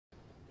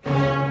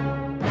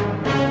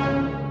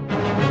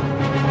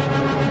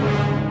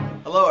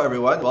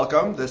everyone.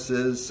 Welcome. This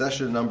is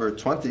session number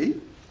 20,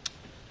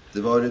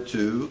 devoted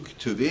to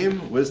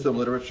Ketuvim, wisdom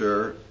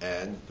literature,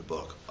 and the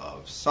book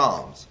of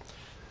Psalms.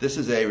 This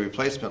is a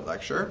replacement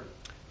lecture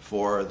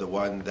for the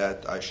one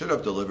that I should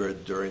have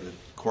delivered during the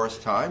course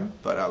time,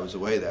 but I was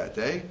away that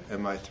day, and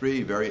my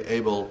three very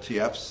able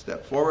TFs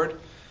stepped forward,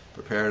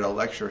 prepared a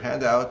lecture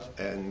handout,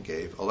 and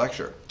gave a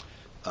lecture.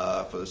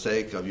 For the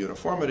sake of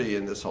uniformity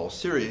in this whole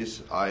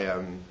series, I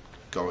am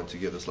going to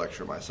give this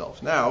lecture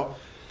myself now,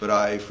 but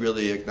I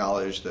freely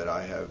acknowledge that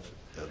I have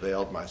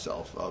availed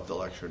myself of the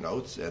lecture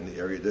notes and the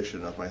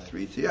erudition of my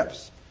three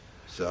TFs.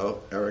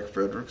 So, Eric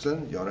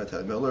Fredrickson,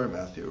 Yonatan Miller,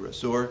 Matthew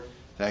Rasur,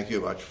 thank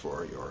you much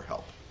for your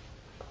help.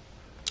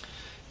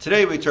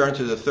 Today we turn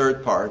to the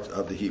third part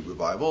of the Hebrew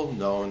Bible,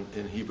 known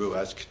in Hebrew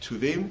as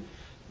Ketuvim,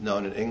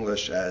 known in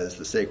English as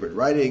the Sacred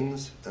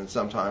Writings, and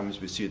sometimes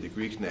we see the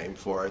Greek name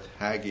for it,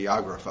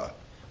 Hagiographa,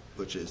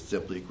 which is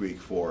simply Greek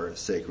for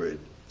sacred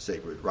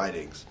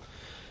writings.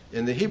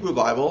 In the Hebrew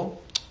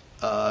Bible,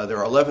 there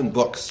are 11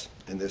 books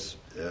in this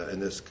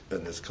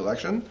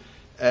collection,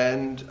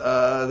 and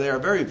they are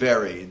very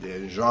varied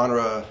in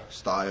genre,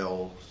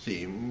 style,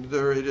 theme.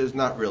 It is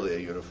not really a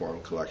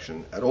uniform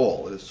collection at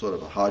all. It is sort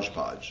of a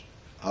hodgepodge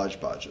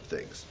of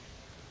things.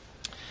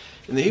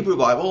 In the Hebrew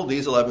Bible,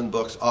 these 11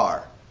 books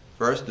are,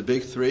 first, the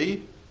big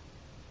three,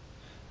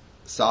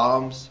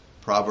 Psalms,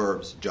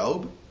 Proverbs,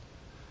 Job.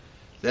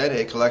 Then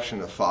a collection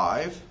of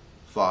five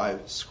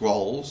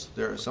scrolls,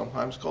 they're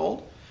sometimes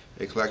called.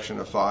 A collection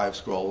of 5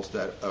 scrolls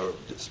that are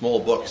small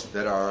books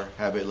that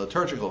have a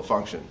liturgical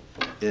function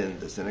in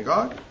the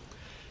synagogue.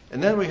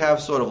 And then we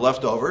have sort of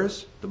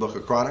leftovers, the book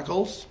of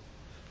Chronicles,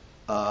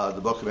 the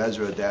book of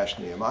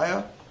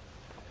Ezra-Nehemiah,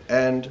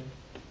 and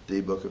the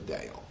book of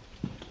Daniel.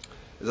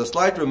 As a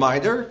slight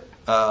reminder,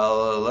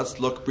 let's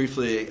look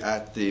briefly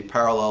at the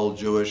parallel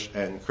Jewish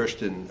and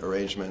Christian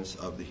arrangements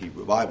of the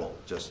Hebrew Bible,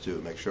 just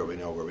to make sure we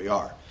know where we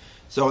are.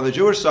 So on the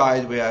Jewish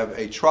side, we have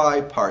a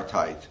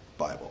tripartite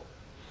Bible.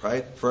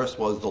 Right? First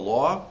was the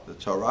law, the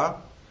Torah,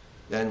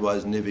 then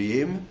was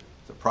Nevi'im,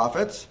 the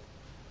prophets,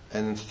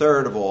 and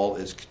third of all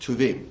is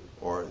Ketuvim,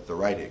 or the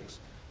writings.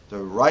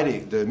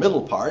 The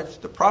middle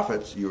part, the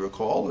prophets, you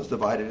recall, is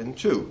divided in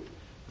two.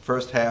 The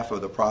first half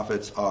of the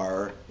prophets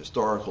are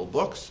historical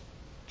books,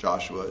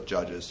 Joshua,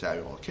 Judges,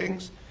 Samuel,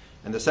 Kings,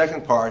 and the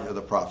second part of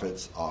the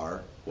prophets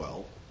are,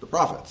 well, the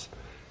prophets,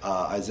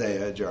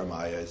 Isaiah,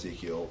 Jeremiah,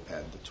 Ezekiel,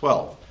 and the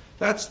 12.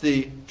 That's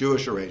the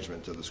Jewish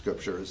arrangement of the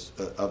scriptures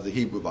of the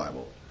Hebrew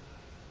Bible.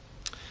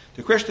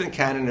 The Christian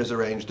canon is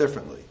arranged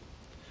differently.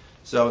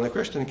 So in the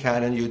Christian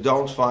canon, you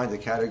don't find a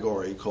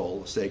category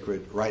called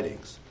sacred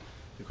writings.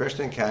 The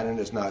Christian canon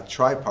is not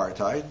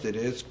tripartite, it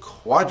is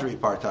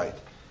quadripartite.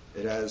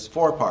 It has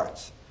 4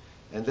 parts,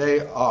 and they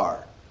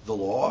are the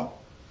law,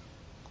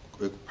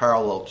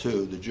 parallel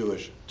to the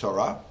Jewish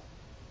Torah,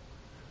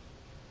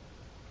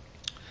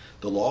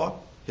 the law,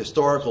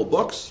 historical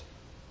books,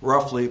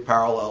 roughly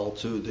parallel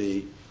to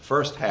the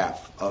first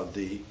half of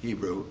the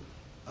Hebrew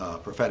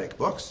prophetic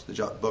books, the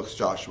books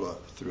Joshua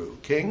through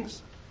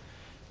Kings.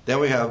 Then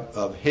we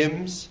have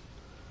hymns,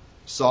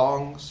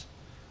 songs,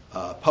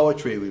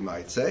 poetry, we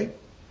might say.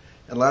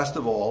 And last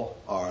of all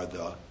are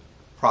the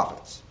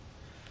prophets.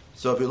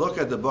 So if you look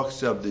at the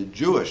books of the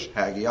Jewish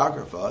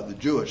Hagiographa, the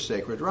Jewish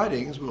sacred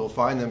writings, we will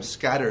find them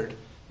scattered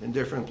in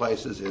different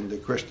places in the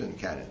Christian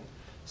canon.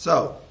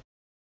 So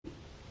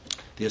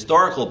the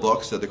historical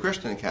books of the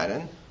Christian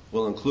canon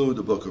will include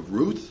the book of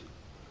Ruth,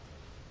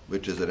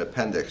 which is an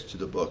appendix to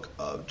the book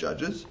of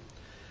Judges.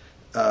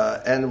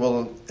 And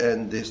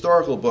the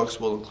historical books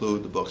will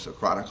include the books of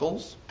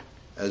Chronicles,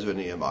 Ezra,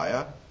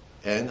 Nehemiah,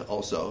 and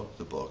also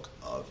the book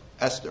of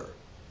Esther,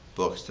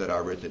 books that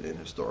are written in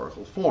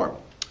historical form.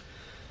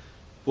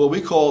 What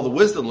we call the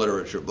wisdom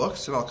literature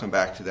books, and I'll come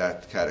back to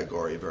that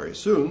category very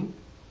soon,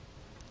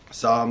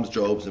 Psalms,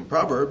 Jobs, and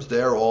Proverbs,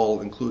 they're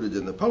all included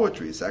in the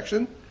poetry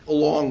section,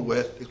 along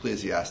with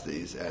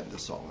Ecclesiastes and the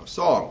Song of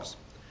Songs.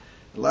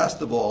 And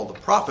last of all, the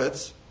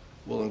prophets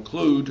will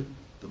include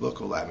the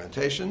book of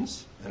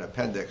Lamentations, an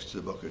appendix to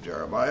the book of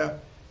Jeremiah,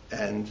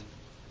 and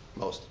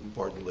most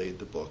importantly,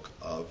 the book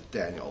of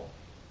Daniel.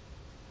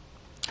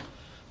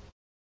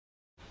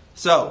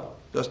 So,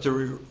 just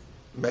to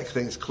make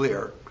things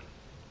clear,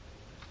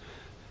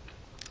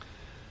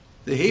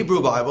 the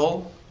Hebrew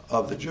Bible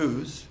of the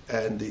Jews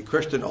and the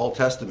Christian Old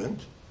Testament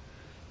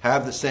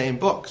have the same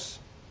books,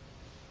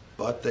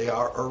 but they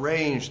are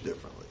arranged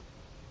differently.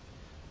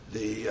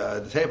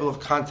 The table of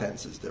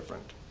contents is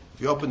different. If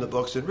you open the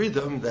books and read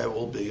them, they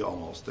will be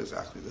almost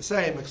exactly the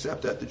same,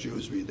 except that the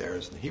Jews read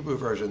theirs in the Hebrew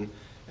version,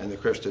 and the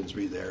Christians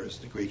read theirs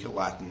in the Greek and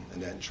Latin,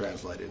 and then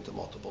translate into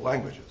multiple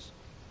languages.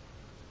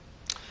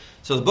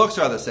 So the books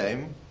are the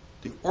same.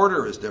 The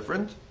order is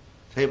different.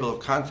 The table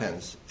of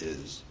contents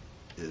is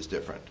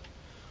different.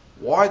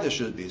 Why this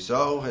should be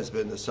so has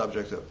been the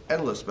subject of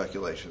endless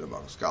speculation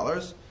among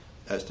scholars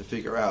as to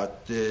figure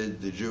out,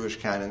 did the Jewish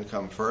canon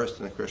come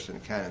first and the Christian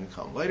canon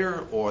come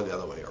later, or the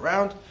other way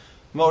around?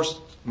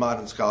 Most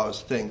modern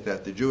scholars think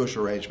that the Jewish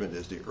arrangement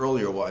is the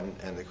earlier one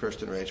and the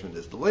Christian arrangement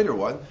is the later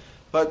one.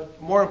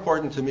 But more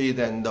important to me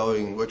than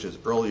knowing which is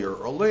earlier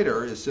or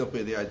later is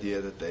simply the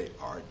idea that they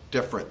are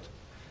different.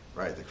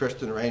 Right? The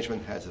Christian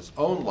arrangement has its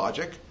own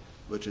logic,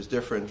 which is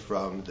different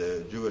from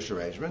the Jewish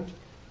arrangement.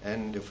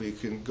 And if we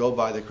can go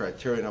by the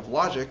criterion of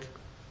logic,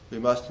 we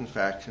must in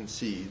fact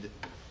concede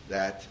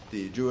that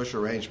the Jewish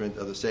arrangement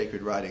of the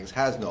sacred writings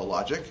has no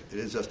logic. It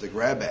is just a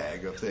grab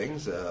bag of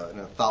things, an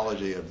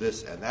anthology of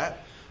this and that,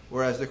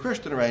 whereas the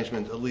Christian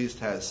arrangement at least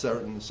has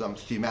some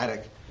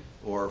thematic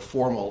or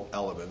formal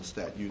elements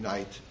that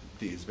unite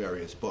these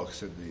various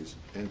books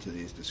into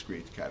these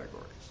discrete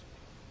categories.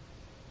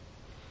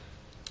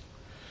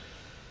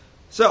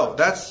 So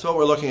that's what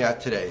we're looking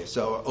at today.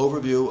 So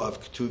overview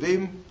of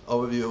Ketuvim,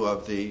 overview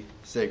of the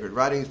sacred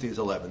writings, these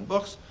 11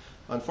 books.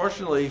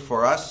 Unfortunately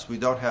for us, we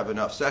don't have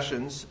enough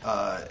sessions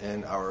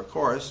in our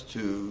course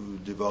to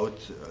devote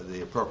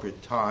the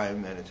appropriate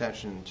time and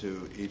attention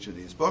to each of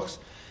these books.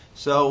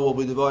 So we'll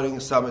be devoting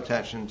some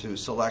attention to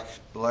select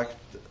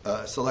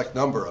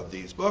number of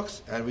these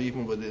books, and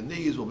even within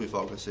these we'll be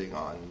focusing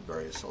on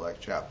various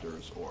select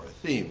chapters or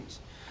themes.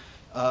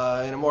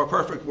 In a more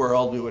perfect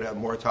world, we would have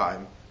more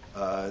time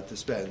to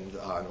spend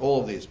on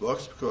all of these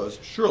books, because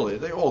surely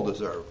they all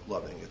deserve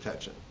loving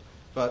attention.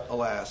 But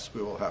alas,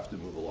 we will have to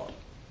move along.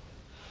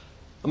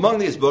 Among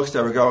these books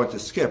that we're going to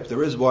skip,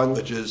 there is one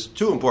which is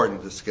too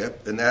important to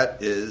skip, and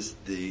that is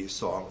the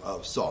Song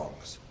of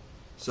Songs.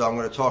 So I'm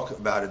going to talk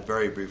about it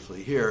very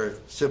briefly here,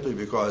 simply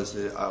because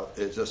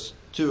it's just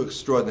too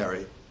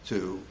extraordinary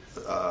to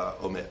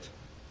omit.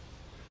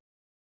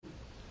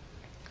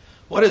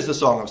 What is the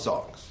Song of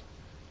Songs?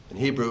 In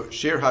Hebrew,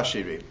 Shir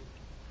HaShirim.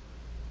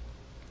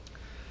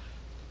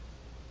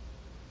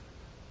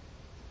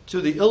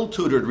 To the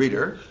ill-tutored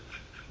reader,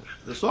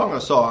 the Song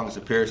of Songs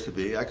appears to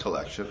be a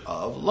collection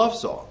of love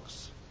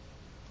songs.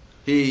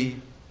 He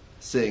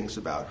sings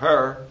about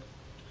her,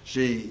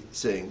 she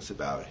sings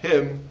about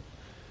him.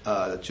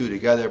 The two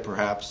together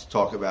perhaps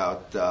talk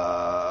about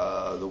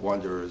the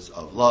wonders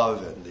of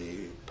love and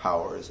the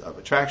powers of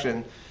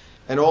attraction.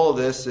 And all of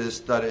this is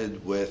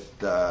studied with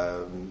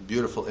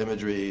beautiful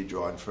imagery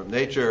drawn from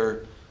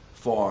nature,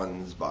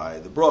 fawns by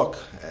the brook,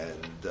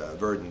 and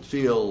verdant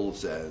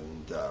fields,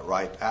 and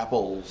ripe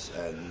apples,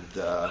 and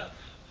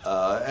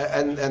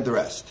the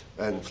rest,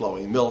 and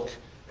flowing milk,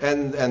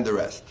 and the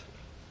rest.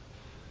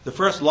 The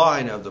first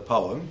line of the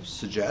poem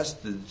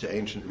suggested to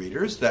ancient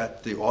readers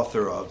that the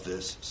author of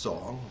this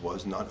song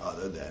was none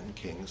other than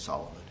King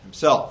Solomon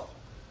himself,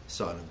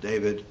 son of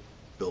David,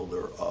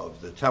 builder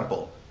of the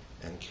temple,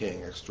 and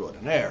king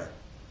extraordinaire,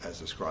 as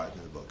described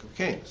in the Book of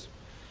Kings.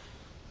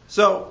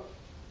 So,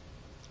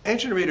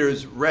 ancient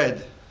readers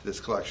read this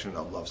collection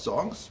of love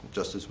songs,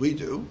 just as we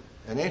do,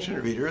 and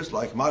ancient readers,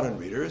 like modern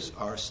readers,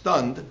 are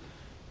stunned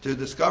to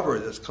discover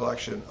this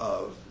collection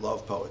of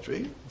love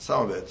poetry,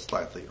 some of it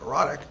slightly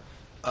erotic,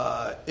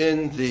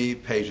 in the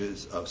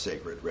pages of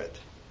sacred writ.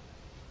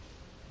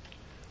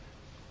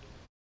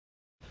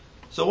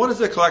 So what is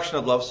the collection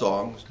of love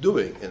songs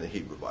doing in the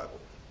Hebrew Bible?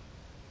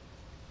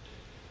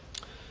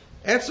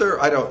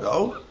 Answer, I don't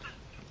know.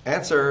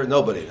 Answer,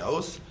 nobody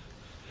knows.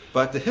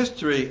 But the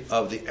history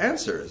of the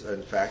answers,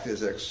 in fact,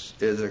 is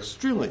an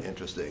extremely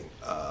interesting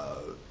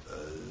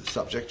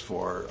subject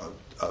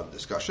of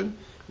discussion,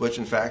 which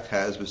in fact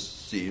has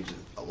received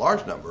a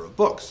large number of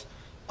books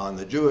on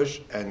the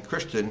Jewish and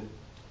Christian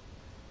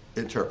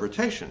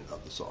interpretation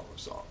of the Song of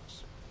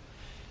Songs.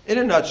 In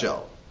a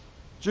nutshell,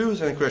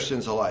 Jews and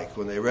Christians alike,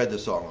 when they read the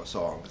Song of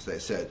Songs, they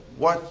said,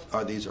 what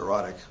are these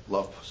erotic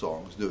love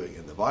songs doing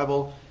in the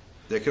Bible?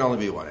 There can only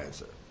be one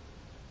answer.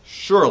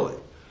 Surely,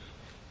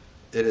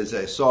 it is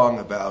a song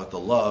about the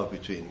love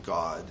between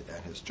God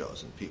and his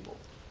chosen people,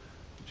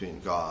 between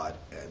God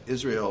and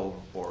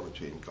Israel, or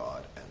between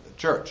God and the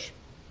church.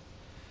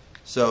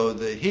 So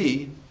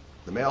the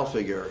male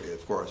figure,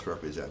 of course,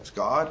 represents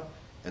God,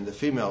 and the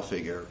female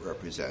figure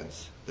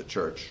represents the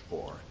church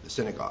or the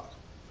synagogue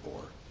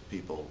or the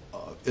people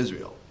of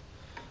Israel.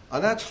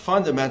 On that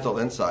fundamental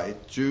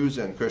insight, Jews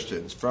and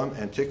Christians from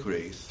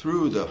antiquity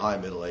through the High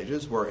Middle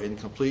Ages were in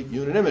complete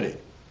unanimity.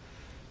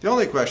 The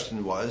only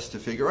question was to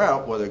figure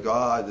out whether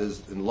God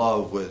is in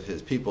love with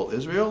his people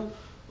Israel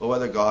or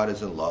whether God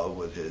is in love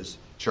with his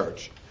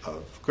church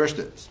of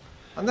Christians.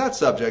 On that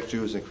subject,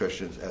 Jews and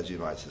Christians, as you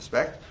might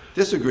suspect,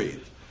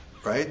 disagreed,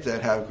 right? They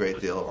have a great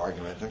deal of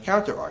argument and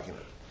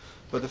counter-argument.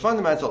 But the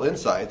fundamental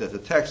insight that the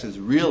text is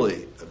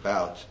really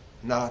about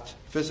not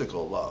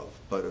physical love,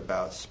 but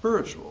about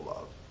spiritual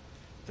love.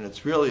 And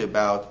it's really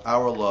about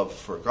our love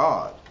for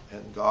God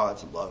and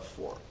God's love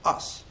for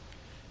us.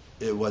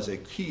 It was a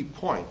key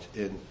point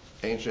in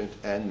ancient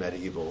and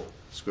medieval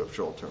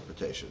scriptural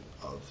interpretation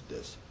of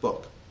this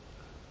book.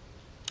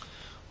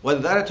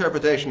 Whether that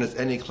interpretation has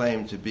any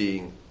claim to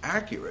being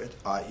accurate,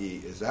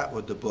 i.e., is that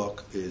what the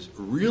book is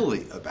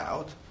really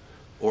about,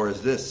 or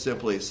is this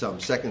simply some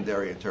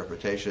secondary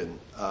interpretation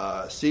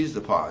seized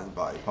upon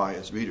by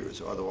pious readers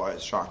who are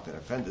otherwise shocked and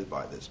offended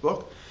by this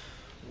book?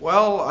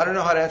 Well, I don't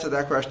know how to answer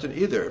that question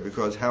either,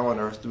 because how on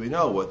earth do we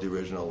know what the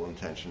original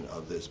intention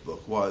of this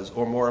book was,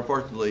 or more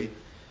importantly,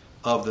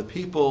 of the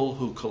people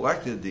who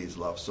collected these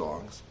love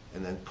songs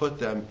and then put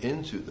them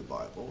into the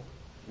Bible?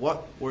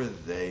 What were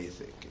they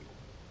thinking?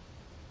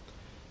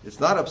 It's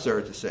not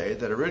absurd to say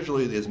that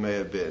originally these may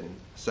have been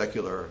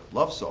secular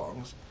love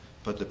songs,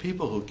 but the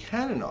people who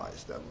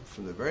canonized them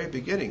from the very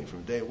beginning,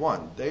 from day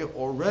one, they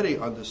already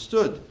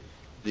understood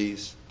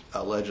these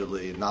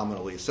allegedly,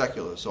 nominally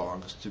secular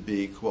songs to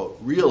be, quote,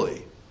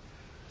 really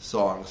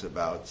songs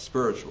about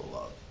spiritual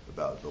love,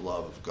 about the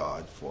love of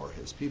God for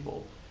his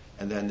people.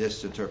 And then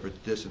this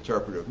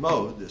interpretive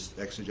mode, this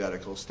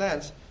exegetical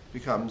stance,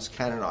 becomes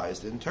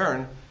canonized in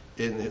turn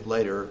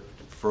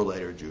for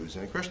later Jews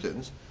and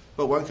Christians.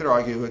 But one could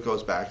argue it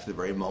goes back to the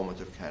very moment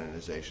of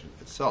canonization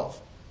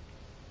itself.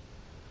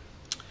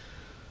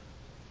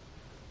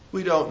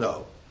 We don't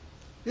know.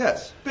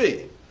 Yes,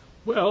 B.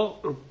 Well,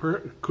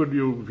 could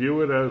you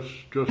view it as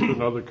just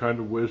another kind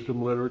of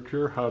wisdom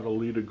literature, how to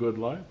lead a good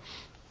life?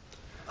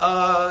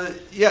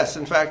 Yes,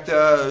 in fact,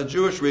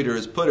 Jewish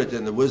readers put it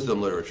in the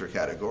wisdom literature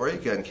category.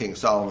 Again, King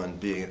Solomon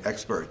being an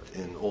expert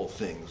in all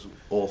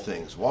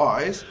things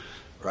wise,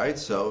 right?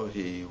 So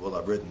he will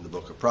have written the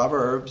book of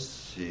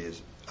Proverbs. He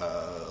is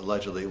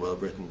allegedly will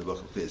have written the book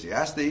of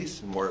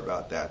Ecclesiastes. More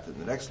about that in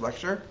the next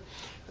lecture.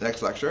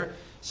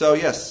 So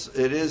yes,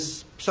 it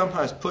is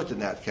sometimes put in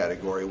that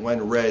category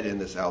when read in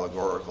this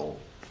allegorical,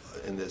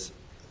 in this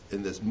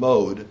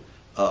mode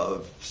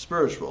of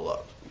spiritual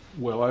love.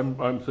 Well,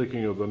 I'm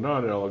thinking of the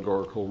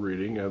non-allegorical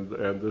reading,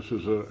 and this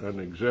is an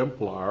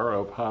exemplar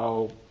of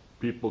how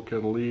people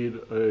can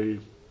lead a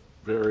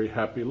very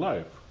happy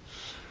life.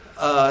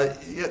 That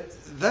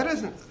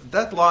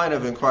line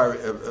of inquiry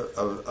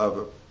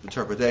of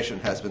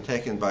interpretation has been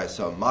taken by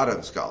some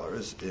modern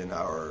scholars in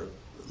our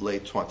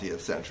late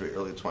 20th century,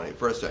 early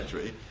 21st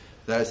century,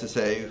 that is to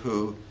say,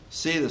 who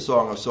see the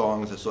Song of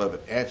Songs as sort of an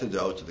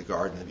antidote to the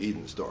Garden of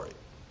Eden story.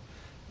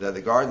 That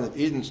the Garden of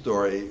Eden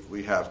story,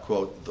 we have,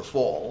 quote, the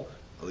fall,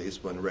 at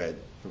least when read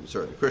from a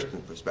certain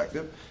Christian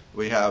perspective.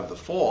 We have the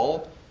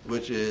fall,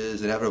 which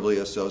is inevitably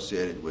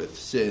associated with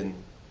sin,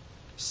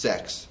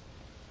 sex,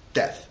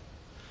 death.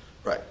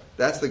 Right.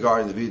 That's the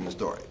Garden of Eden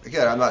story.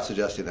 Again, I'm not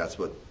suggesting that's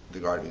what the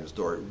Garden of Eden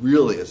story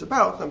really is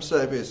about. I'm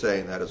simply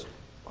saying that is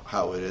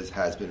how it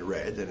has been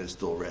read, and is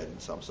still read in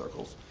some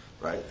circles,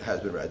 right? It has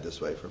been read this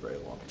way for a very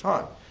long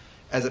time.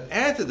 As an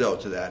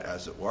antidote to that,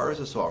 as it were, is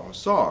a Song of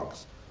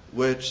Songs,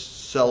 which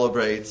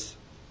celebrates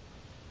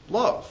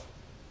love,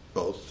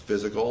 both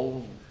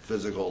physical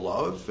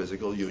love,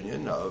 physical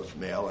union of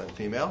male and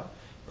female,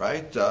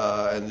 right?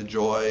 And the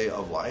joy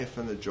of life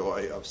and the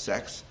joy of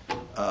sex.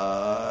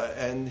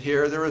 And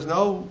here there is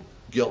no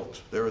guilt,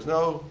 there is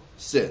no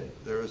sin,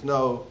 there is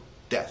no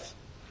death.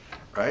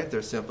 Right?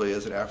 There simply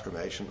is an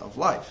affirmation of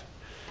life.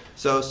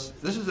 So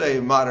this is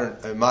a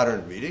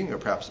modern reading, or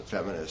perhaps a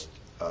feminist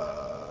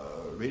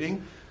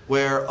reading,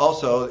 where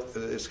also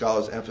the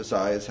scholars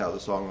emphasize how the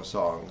Song of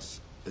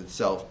Songs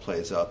itself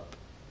plays up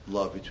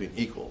love between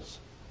equals.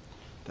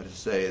 That is to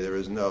say, there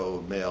is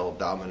no male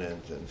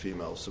dominant and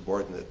female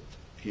subordinate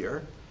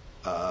here.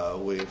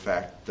 We, in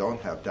fact,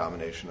 don't have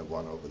domination of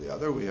one over the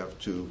other. We have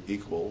two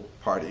equal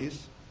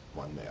parties,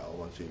 one male,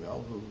 one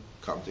female, who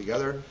come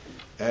together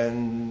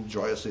and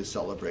joyously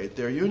celebrate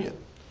their union.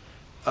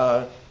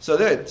 So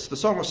the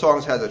Song of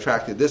Songs has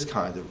attracted this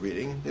kind of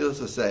reading. Needless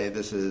to say,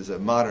 this is a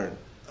modern,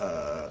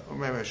 or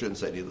maybe I shouldn't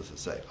say needless to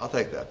say. I'll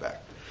take that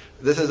back.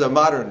 This is a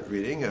modern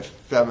reading, a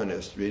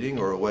feminist reading,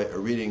 or a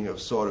reading of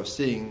sort of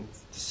see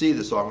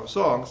the Song of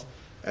Songs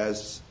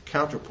as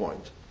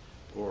counterpoint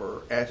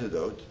or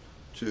antidote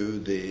to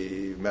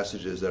the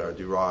messages that are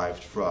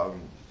derived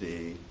from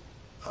the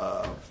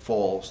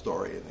fall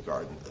story in the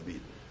Garden of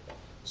Eden.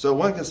 So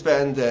one can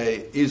spend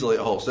easily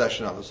a whole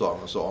session on the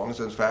Song of Songs.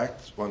 In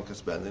fact, one can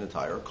spend an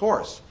entire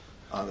course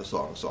on the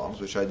Song of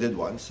Songs, which I did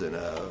once in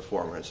a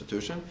former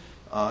institution,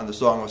 on the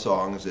Song of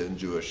Songs in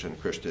Jewish and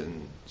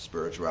Christian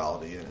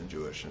spirituality and in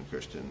Jewish and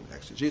Christian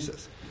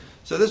exegesis.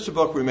 So this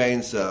book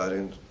remains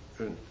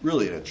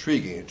really an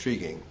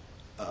intriguing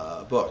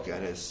book,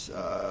 and its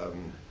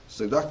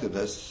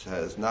seductiveness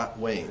has not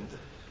waned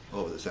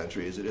over the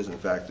centuries. It is, in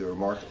fact, a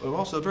remarkable, and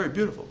also a very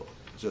beautiful book.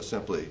 It's just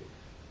simply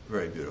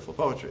very beautiful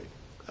poetry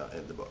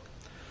in the book.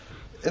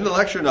 In the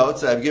lecture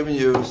notes, I've given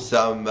you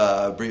some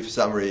brief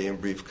summary and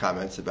brief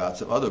comments about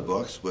some other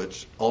books,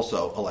 which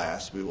also,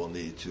 alas, we will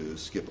need to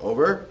skip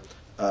over,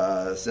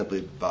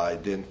 simply by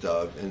dint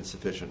of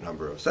insufficient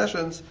number of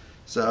sessions.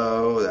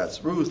 So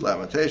that's Ruth,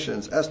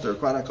 Lamentations, Esther,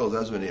 Chronicles,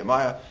 Ezra,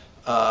 Nehemiah.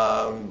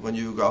 When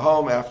you go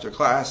home after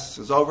class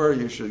is over,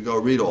 you should go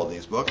read all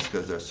these books,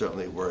 because they're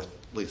certainly worth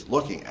at least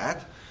looking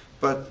at.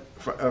 But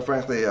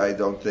frankly, I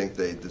don't think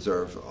they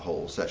deserve a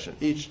whole session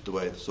each, the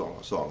way the Song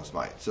of Songs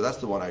might. So that's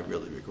the one I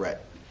really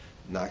regret,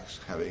 not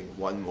having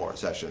one more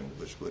session,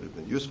 which would have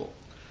been useful.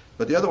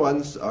 But the other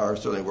ones are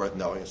certainly worth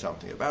knowing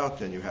something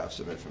about, and you have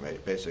some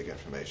basic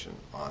information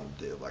on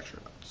the lecture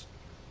notes.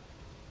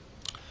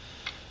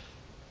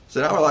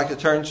 So now I'd like to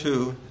turn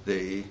to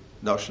the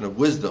notion of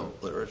wisdom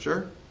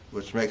literature.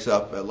 which makes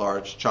up a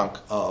large chunk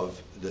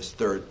of this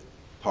third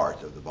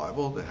part of the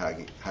Bible, the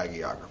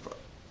hagiographa,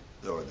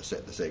 or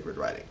the sacred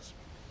writings.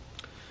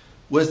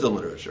 Wisdom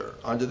literature.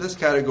 Under this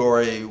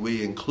category,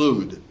 we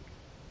include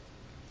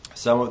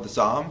some of the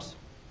Psalms,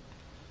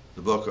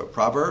 the book of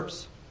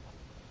Proverbs,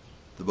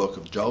 the book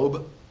of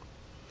Job,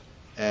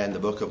 and the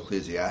book of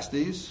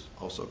Ecclesiastes,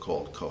 also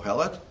called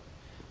Kohelet,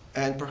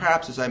 and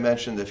perhaps, as I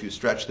mentioned, if you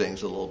stretch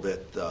things a little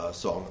bit,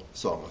 Song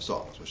of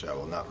Songs, which I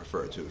will not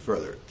refer to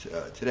further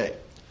today.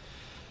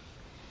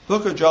 The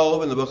book of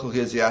Job and the book of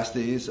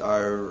Ecclesiastes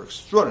are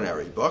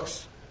extraordinary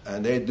books,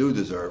 and they do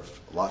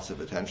deserve lots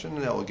of attention,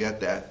 and we'll get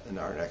that in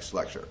our next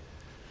lecture.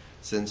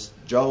 Since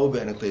Job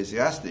and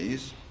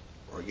Ecclesiastes,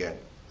 or again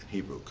in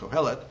Hebrew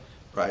Kohelet,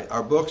 right,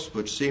 are books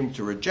which seem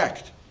to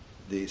reject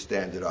the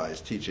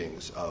standardized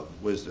teachings of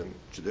wisdom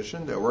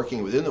tradition. They're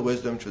working within the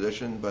wisdom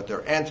tradition, but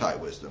they're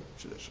anti-wisdom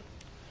tradition.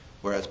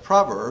 Whereas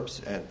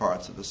Proverbs and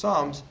parts of the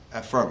Psalms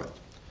affirm it.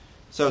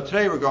 So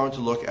today we're going to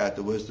look at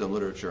the wisdom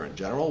literature in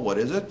general. What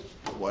is it?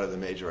 What are the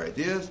major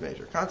ideas,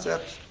 major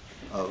concepts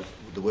of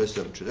the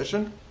wisdom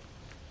tradition?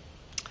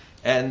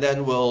 And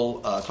then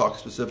we'll talk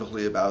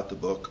specifically about the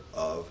book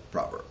of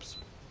Proverbs.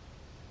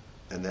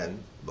 And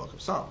then the book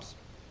of Psalms.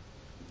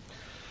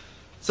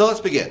 So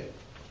let's begin.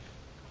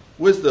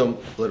 Wisdom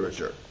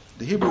literature.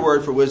 The Hebrew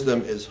word for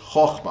wisdom is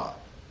chokhmah,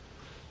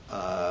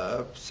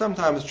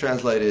 sometimes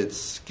translated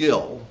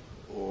skill,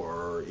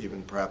 or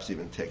perhaps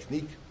even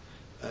technique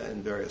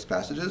in various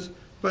passages.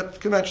 But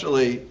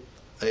conventionally,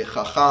 a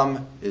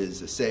chacham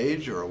is a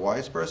sage or a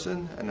wise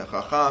person, and a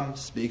chacham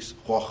speaks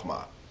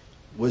chokhmah,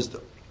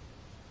 wisdom.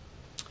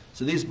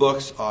 So these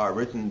books are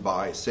written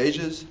by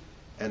sages,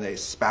 and they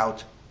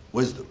spout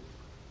wisdom.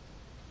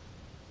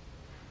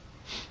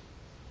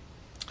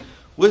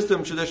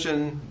 Wisdom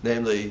tradition,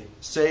 namely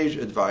sage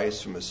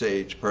advice from a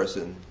sage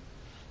person,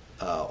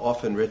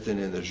 often written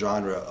in the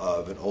genre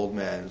of an old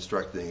man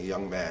instructing a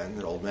young man,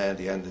 an old man at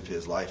the end of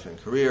his life and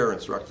career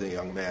instructing a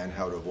young man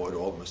how to avoid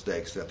all the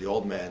mistakes that the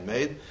old man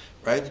made,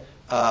 right?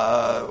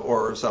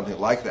 Or something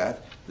like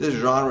that. This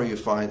genre you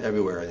find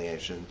everywhere in the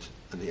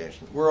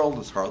ancient world.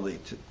 It's hardly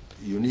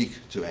unique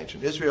to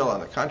ancient Israel. On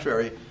the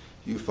contrary,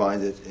 you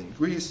find it in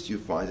Greece, you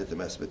find it in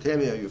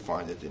Mesopotamia, you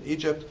find it in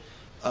Egypt.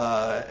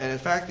 And in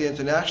fact, the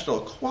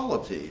international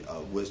quality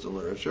of wisdom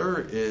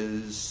literature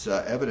is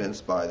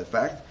evidenced by the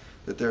fact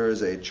that there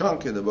is a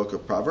chunk in the book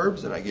of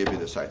Proverbs, and I gave you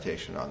the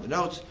citation on the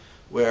notes,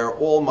 where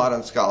all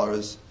modern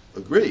scholars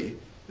agree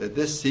that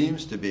this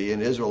seems to be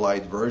an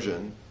Israelite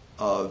version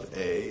of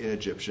a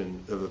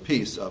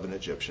piece of an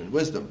Egyptian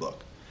wisdom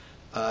book.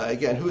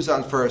 Again, who's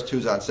on first,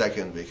 who's on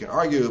second, we can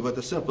argue, but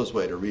the simplest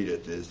way to read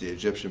it is the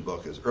Egyptian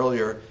book is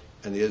earlier,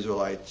 and the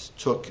Israelites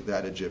took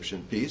that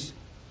Egyptian piece,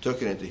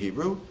 took it into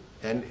Hebrew,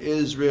 and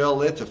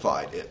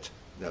Israelitified it.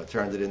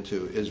 Turned it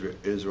into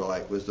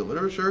Israelite wisdom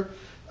literature,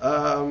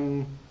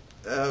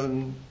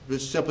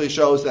 which simply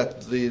shows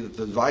that the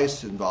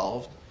advice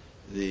involved,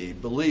 the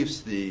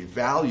beliefs, the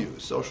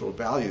values, social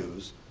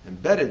values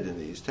embedded in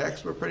these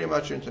texts were pretty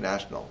much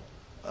international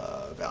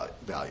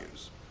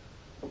values.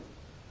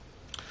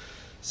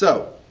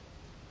 So,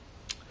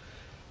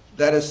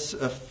 that is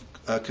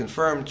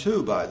confirmed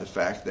too by the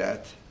fact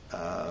that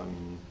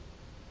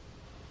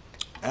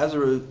as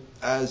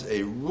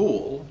a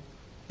rule,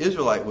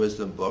 Israelite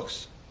wisdom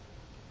books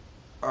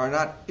are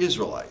not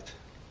Israelite.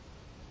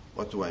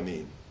 What do I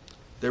mean?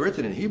 They're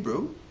written in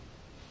Hebrew,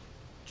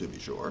 to be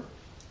sure.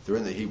 They're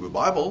in the Hebrew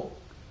Bible,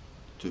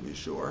 to be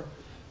sure.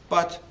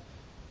 But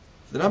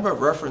the number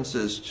of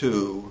references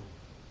to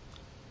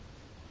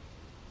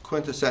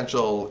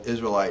quintessential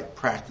Israelite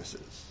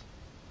practices,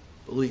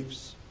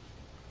 beliefs,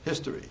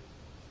 history,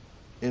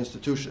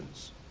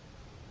 institutions,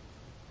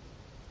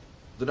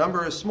 the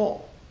number is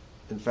small.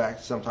 In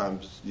fact,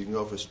 sometimes you can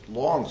go for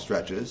long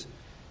stretches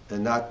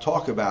and not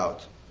talk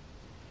about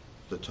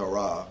the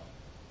Torah,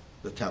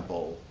 the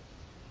temple,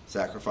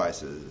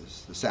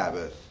 sacrifices, the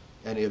Sabbath,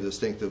 any of the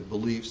distinctive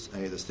beliefs,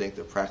 any of the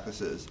distinctive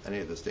practices, any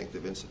of the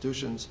distinctive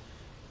institutions.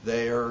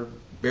 They are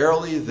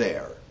barely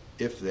there,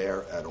 if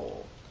there at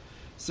all.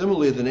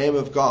 Similarly, the name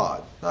of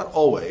God, not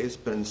always,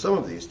 but in some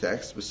of these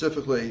texts,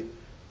 specifically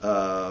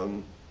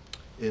in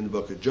the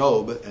book of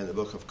Job and the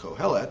book of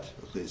Kohelet,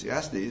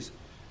 Ecclesiastes,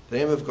 the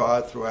name of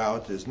God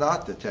throughout is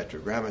not the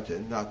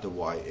Tetragrammaton, not the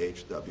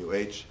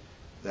YHWH,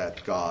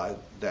 that God,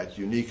 that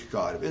unique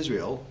God of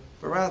Israel,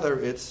 but rather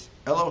it's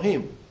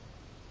Elohim,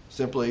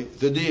 simply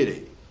the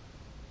deity.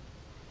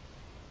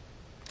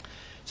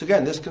 So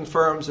again, this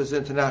confirms this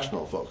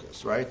international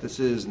focus, right? This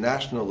is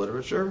national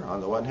literature on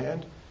the one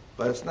hand,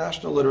 but it's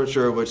national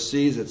literature which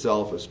sees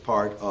itself as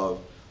part of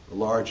a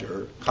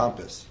larger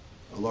compass,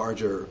 a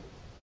larger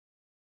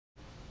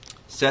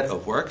set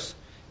of works.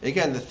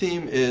 Again, the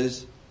theme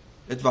is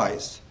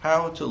advice,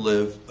 how to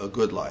live a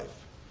good life.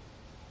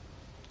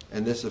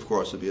 And this, of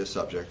course, would be a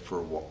subject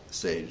for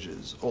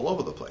sages all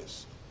over the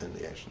place in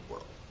the ancient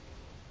world.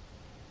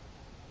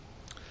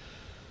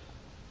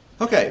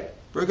 Okay,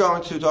 we're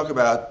going to talk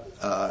about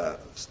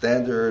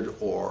standard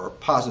or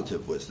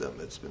positive wisdom,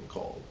 it's been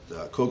called.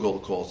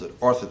 Kugel calls it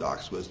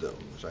orthodox wisdom,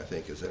 which I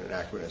think is an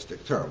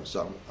anachronistic term,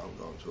 so I'm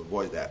going to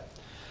avoid that.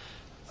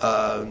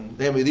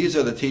 Namely, these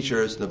are the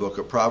teachers in the book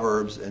of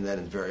Proverbs and then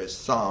in various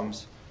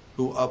Psalms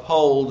who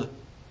uphold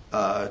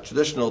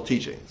traditional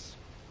teachings,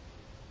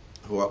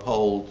 who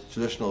uphold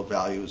traditional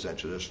values and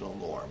traditional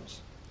norms.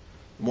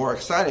 The more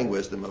exciting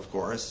wisdom, of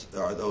course,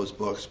 are those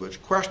books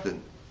which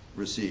question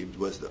received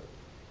wisdom,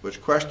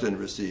 which question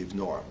received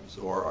norms,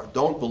 or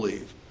don't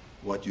believe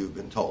what you've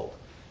been told.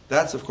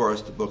 That's, of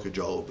course, the book of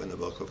Job and the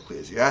book of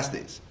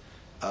Ecclesiastes.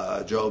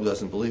 Job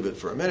doesn't believe it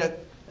for a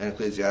minute, and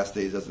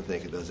Ecclesiastes doesn't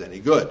think it does any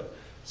good.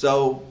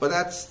 But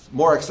that's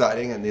more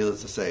exciting, and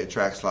needless to say,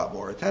 attracts a lot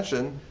more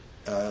attention,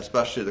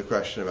 especially the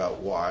question about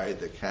why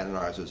the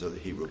canonizers of the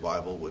Hebrew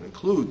Bible would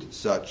include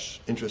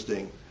such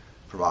interesting,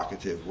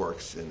 provocative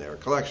works in their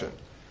collection.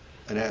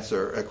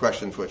 A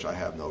question for which I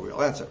have no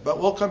real answer. But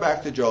we'll come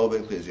back to Job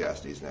and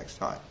Ecclesiastes next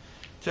time.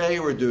 Today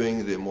we're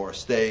doing the more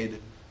staid,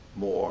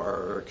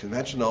 more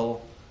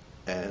conventional,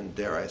 and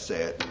dare I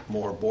say it,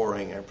 more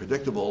boring and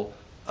predictable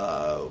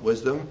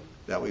wisdom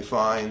that we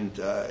find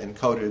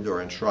encoded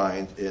or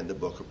enshrined in the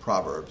book of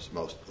Proverbs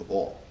most of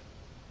all.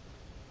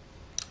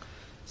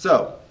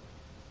 So,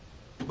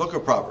 the book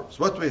of Proverbs.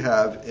 What do we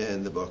have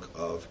in the book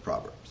of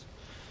Proverbs?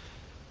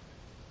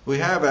 We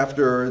have,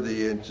 after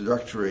the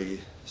introductory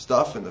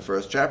stuff in the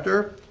first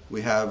chapter, we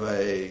have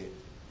a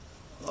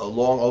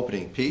long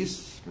opening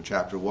piece from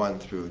chapter 1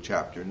 through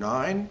chapter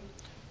 9,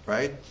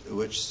 right,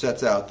 which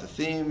sets out the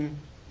theme: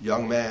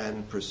 young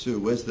man, pursue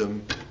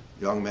wisdom;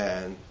 young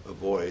man,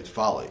 avoid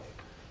folly.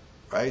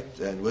 Right?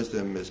 And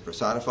wisdom is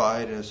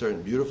personified in a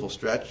certain beautiful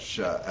stretch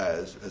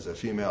as a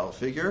female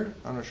figure.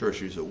 I'm not sure if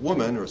she's a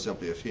woman or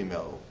simply a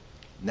female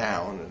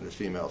noun and a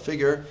female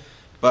figure,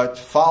 but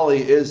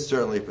folly is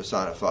certainly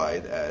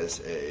personified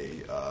as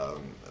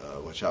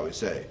what shall we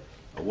say,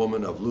 a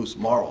woman of loose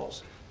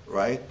morals,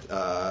 right?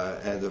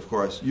 And of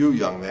course, you,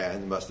 young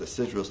man, must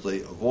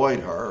assiduously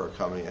avoid her or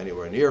coming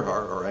anywhere near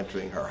her or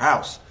entering her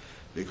house,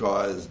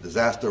 because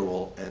disaster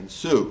will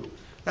ensue.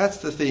 That's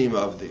the theme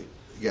of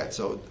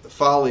so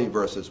folly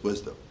versus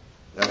wisdom.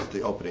 That's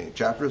the opening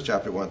chapters,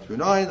 chapter 1 through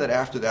 9. Then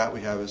after that,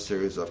 we have a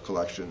series of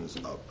collections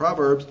of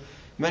proverbs.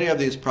 Many of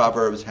these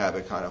proverbs have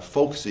a kind of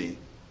folksy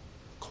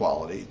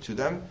quality to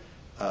them.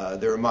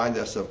 They remind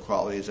us of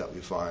qualities that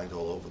we find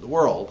all over the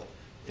world,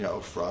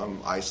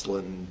 from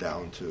Iceland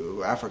down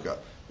to Africa.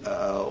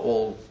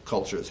 All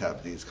cultures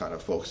have these kind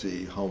of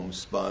folksy,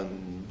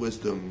 homespun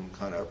wisdom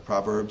kind of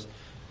proverbs,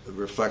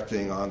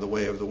 reflecting on the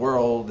way of the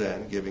world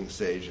and giving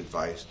sage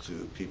advice to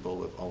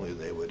people if only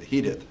they would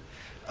heed it.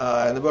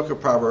 In the book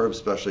of Proverbs,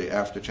 especially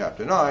after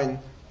chapter 9,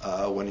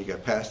 when you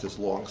get past this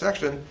long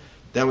section,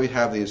 then we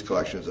have these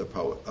collections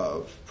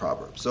of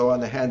proverbs. So on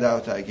the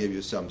handout, I give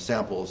you some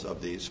samples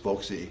of these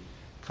folksy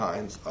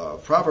kinds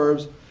of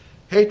proverbs.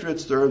 Hatred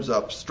stirs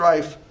up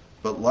strife,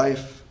 but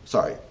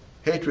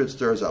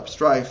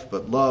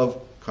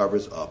love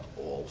covers up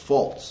all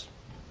faults.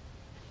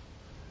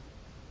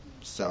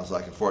 Sounds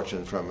like a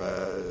fortune from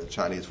a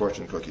Chinese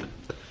fortune cookie.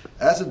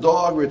 As a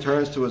dog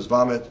returns to his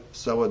vomit,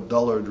 so a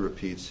dullard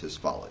repeats his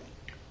folly.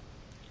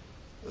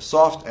 A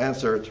soft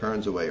answer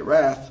turns away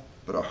wrath,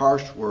 but a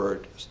harsh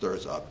word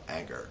stirs up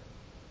anger.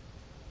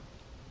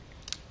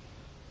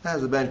 That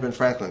has a Benjamin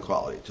Franklin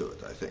quality to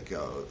it, I think,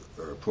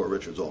 or Poor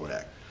Richard's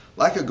Almanac.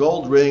 Like a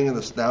gold ring in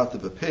the snout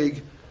of a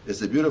pig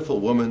is a beautiful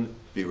woman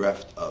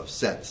bereft of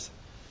sense.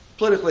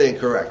 Politically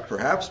incorrect,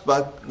 perhaps,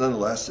 but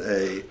nonetheless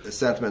a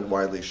sentiment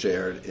widely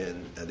shared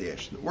in the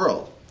ancient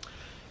world.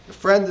 A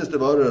friend is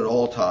devoted at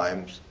all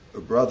times. A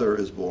brother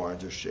is born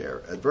to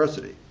share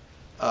adversity.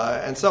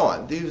 And so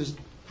on. These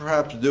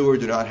perhaps do or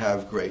do not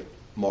have great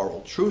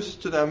moral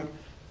truth to them,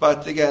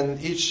 but again,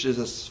 each is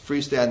a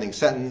freestanding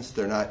sentence.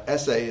 They're not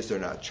essays, they're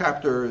not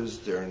chapters,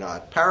 they're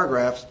not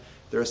paragraphs.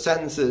 They're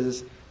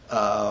sentences,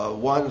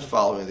 one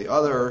following the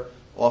other.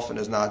 Often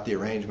as not, the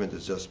arrangement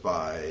is just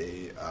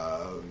by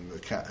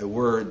a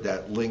word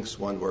that links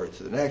one word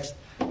to the next,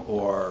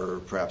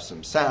 or perhaps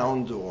some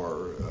sound,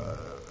 or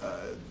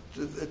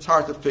it's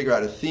hard to figure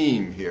out a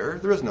theme here.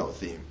 There is no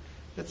theme.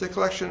 It's a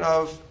collection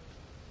of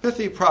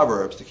pithy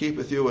proverbs to keep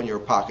with you in your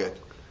pocket,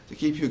 to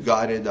keep you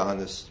guided on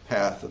this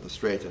path of the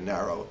straight and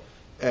narrow.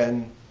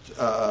 And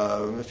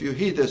if you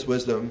heed this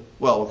wisdom,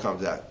 well, we'll come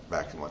to that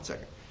back in 1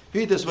 second. If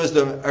you heed this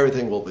wisdom,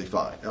 everything will be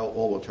fine.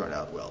 All will turn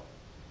out well.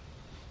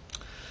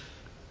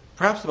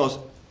 Perhaps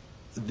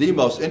the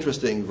most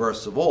interesting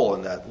verse of all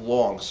in that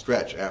long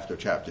stretch after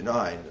chapter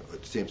 9,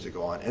 which seems to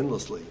go on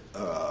endlessly,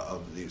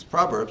 of these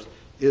proverbs,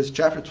 is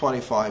chapter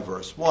 25,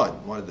 verse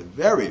 1, one of the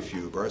very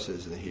few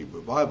verses in the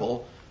Hebrew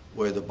Bible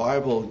where the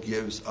Bible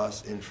gives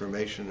us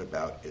information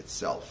about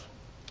itself.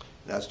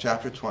 And that's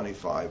chapter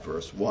 25,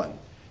 verse 1.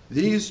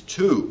 These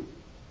two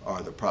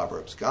are the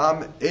proverbs.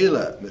 Gam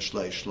ele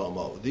mishlei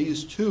Shlomo.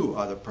 These two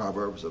are the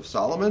proverbs of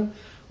Solomon,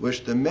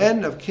 which the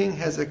men of King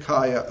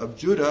Hezekiah of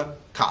Judah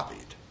copied.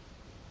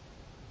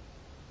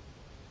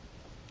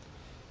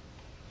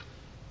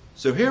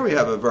 So here we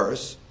have a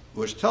verse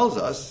which tells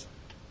us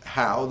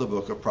how the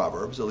book of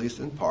Proverbs, at least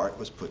in part,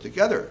 was put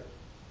together.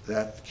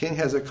 That King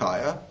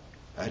Hezekiah,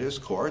 at his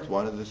court,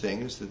 one of the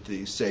things that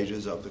the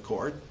sages of the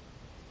court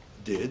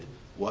did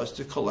was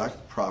to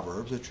collect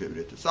proverbs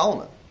attributed to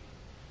Solomon.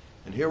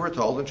 And here we're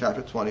told in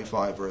chapter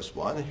 25, verse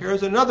 1,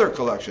 here's another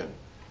collection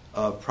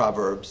of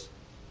proverbs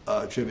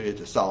attributed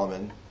to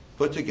Solomon,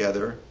 put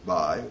together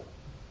by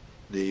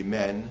the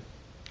men,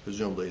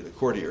 presumably the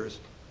courtiers,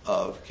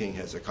 of King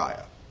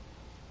Hezekiah.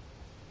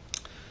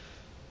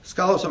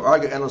 Scholars have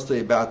argued endlessly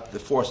about the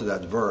force of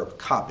that verb,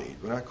 copied.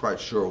 We're not quite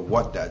sure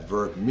what that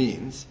verb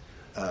means.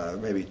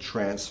 Maybe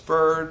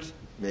transferred,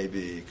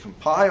 maybe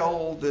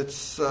compiled.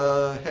 It's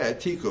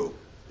tiku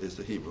is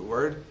the Hebrew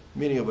word,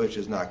 meaning of which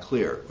is not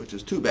clear, which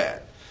is too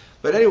bad.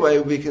 But anyway,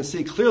 we can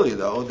see clearly,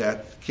 though,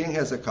 that King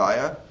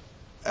Hezekiah,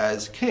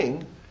 as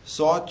king,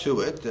 saw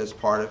to it, as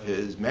part of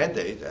his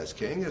mandate as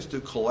king, is to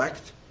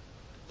collect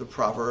the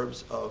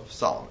Proverbs of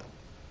Solomon.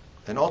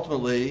 And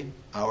ultimately,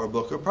 our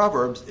book of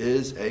Proverbs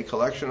is a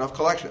collection of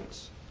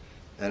collections.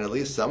 And at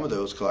least some of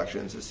those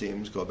collections, it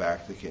seems, go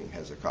back to King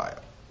Hezekiah.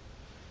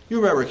 You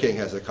remember King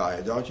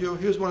Hezekiah, don't you?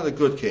 He was one of the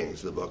good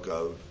kings in the book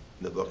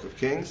of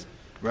Kings.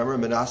 Remember,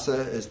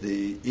 Manasseh is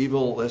the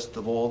evil list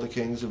of all the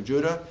kings of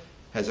Judah.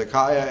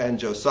 Hezekiah and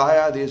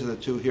Josiah, these are the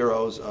two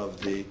heroes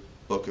of the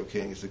book of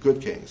Kings, the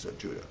good kings of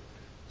Judah.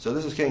 So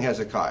this is King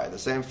Hezekiah, the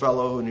same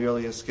fellow who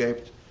nearly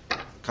escaped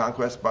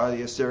conquest by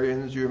the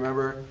Assyrians. You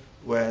remember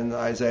when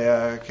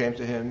Isaiah came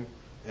to him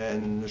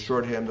and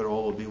assured him that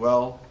all would be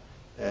well,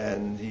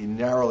 and he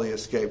narrowly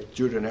escaped,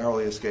 Judah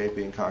narrowly escaped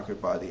being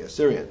conquered by the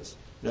Assyrians.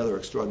 Another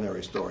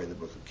extraordinary story in the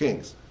book of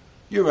Kings.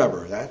 You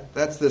remember that.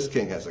 That's this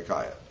King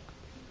Hezekiah.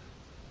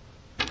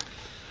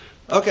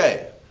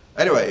 Okay.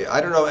 Anyway,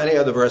 I don't know any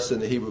other verse in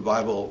the Hebrew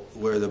Bible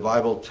where the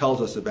Bible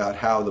tells us about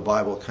how the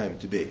Bible came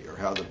to be, or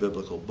how the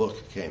biblical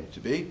book came to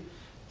be,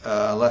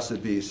 unless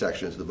it be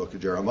sections of the book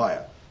of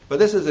Jeremiah. But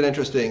this is an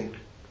interesting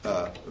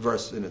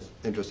verse, and it's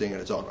interesting in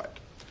its own right.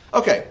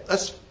 Okay,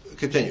 let's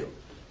continue.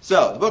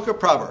 So, the book of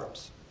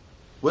Proverbs.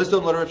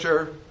 Wisdom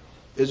literature,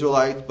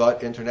 Israelite,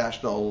 but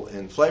international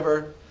in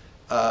flavor.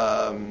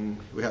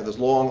 We have those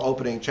long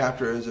opening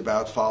chapters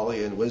about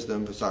folly and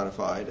wisdom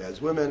personified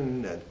as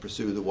women, and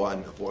pursue the one,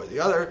 avoid the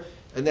other.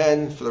 And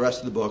then for the rest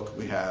of the book,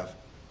 we have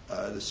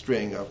the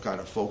string of kind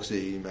of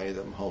folksy, many of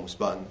them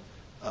homespun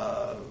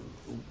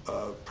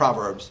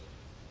proverbs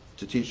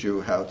to teach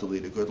you how to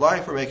lead a good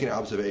life or making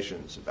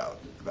observations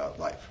about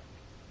life.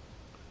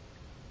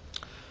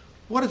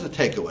 What is the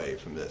takeaway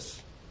from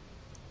this?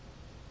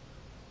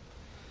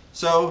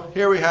 So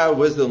here we have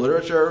wisdom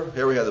literature.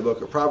 Here we have the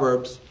book of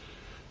Proverbs.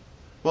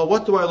 Well,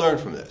 what do I learn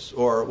from this?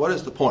 Or what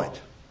is the point?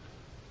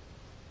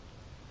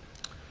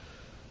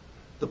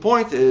 The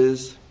point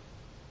is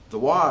the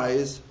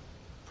wise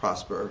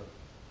prosper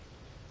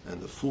and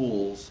the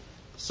fools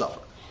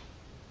suffer.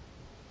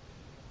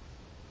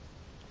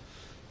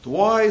 The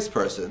wise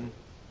person,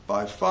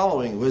 by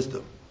following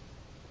wisdom,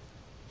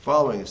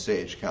 following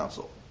sage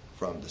counsel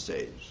from the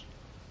sage,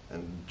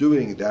 and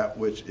doing that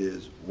which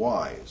is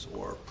wise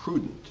or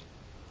prudent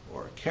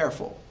or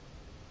careful,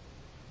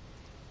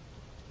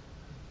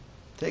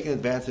 taking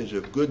advantage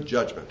of good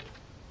judgment,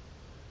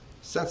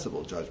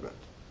 sensible judgment.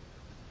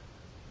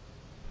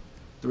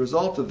 The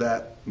result of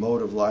that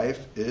mode of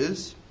life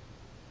is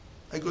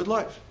a good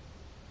life.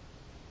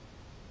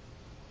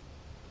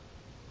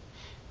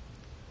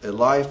 A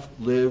life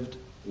lived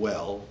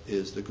well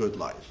is the good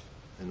life.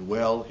 And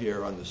well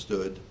here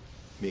understood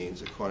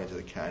means according to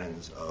the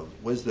canons of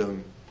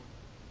wisdom,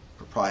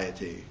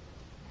 propriety,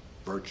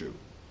 virtue.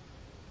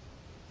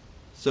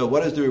 So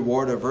what is the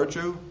reward of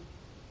virtue?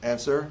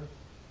 Answer,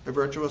 a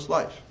virtuous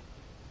life.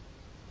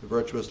 The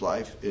virtuous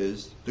life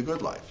is the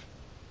good life.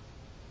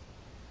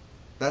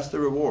 That's the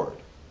reward.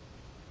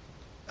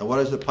 And what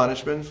is the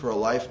punishment for a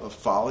life of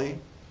folly?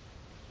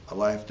 A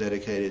life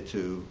dedicated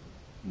to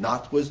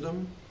not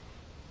wisdom?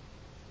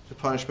 The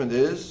punishment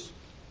is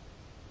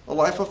a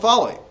life of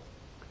folly.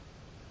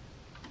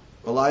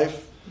 A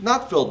life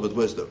not filled with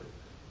wisdom.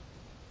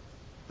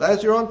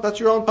 That's your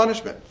own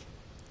punishment.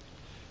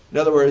 In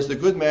other words, the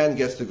good man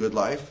gets the good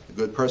life, the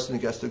good person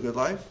gets the good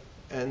life,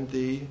 and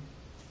the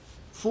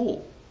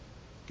fool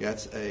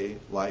gets a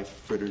life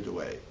frittered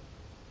away,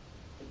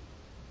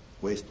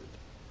 wasted.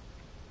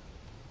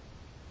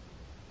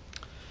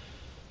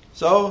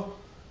 So,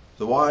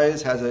 the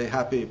wise has a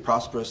happy,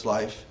 prosperous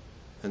life,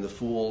 and the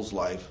fool's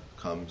life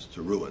comes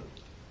to ruin.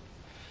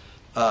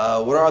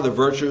 What are the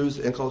virtues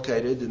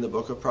inculcated in the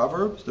book of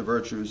Proverbs? The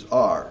virtues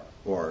are,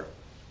 or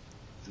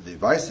the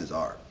vices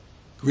are,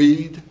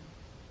 greed,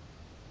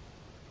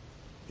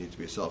 need to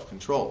be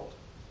self-controlled.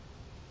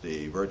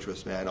 The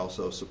virtuous man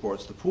also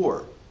supports the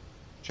poor.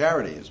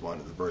 Charity is one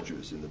of the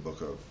virtues in the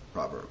book of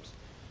Proverbs.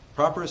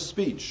 Proper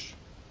speech.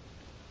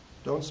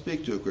 Don't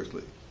speak too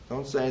quickly.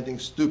 Don't say anything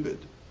stupid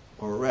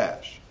or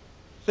rash.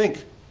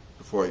 Think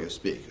before you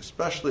speak,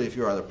 especially if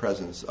you're in the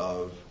presence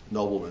of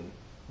noblemen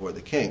or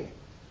the king.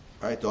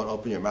 Right? Don't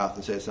open your mouth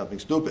and say something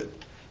stupid.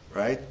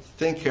 Right?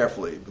 Think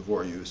carefully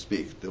before you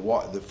speak.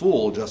 The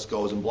fool just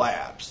goes and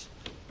blabs.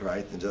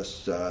 right, and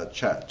just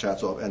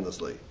chats off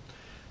endlessly.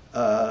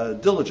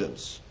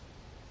 Diligence,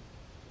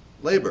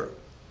 labor,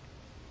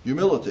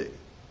 humility,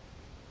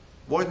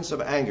 avoidance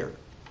of anger,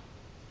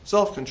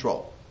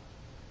 self-control.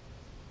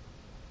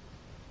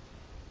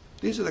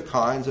 These are the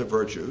kinds of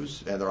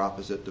virtues and their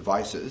opposite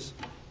vices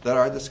that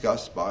are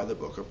discussed by the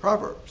book of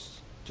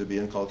Proverbs, to be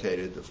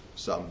inculcated,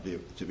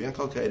 to be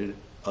inculcated,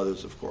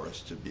 others, of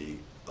course, to be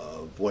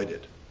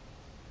avoided.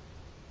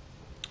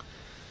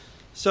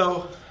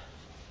 So,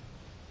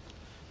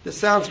 this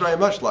sounds very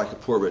much like a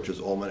Poor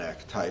Richard's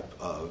Almanac type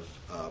of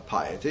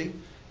piety,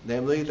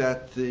 namely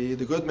that the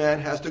good man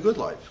has the good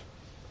life.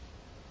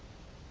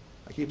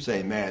 I keep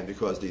saying man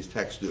because these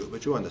texts do,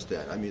 but you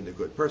understand, I mean the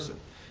good person.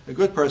 The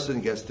good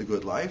person gets the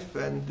good life,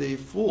 and the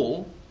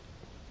fool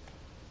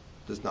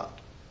does not.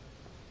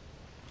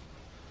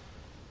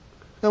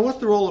 Now, what's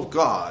the role of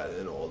God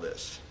in all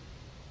this?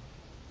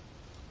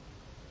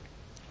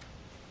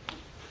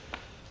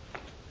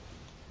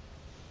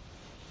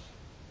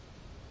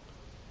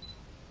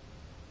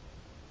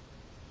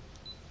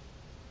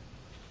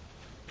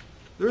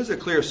 There is a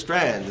clear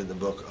strand in the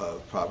book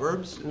of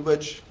Proverbs in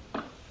which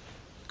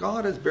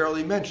God is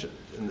barely mentioned,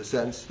 in the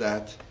sense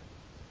that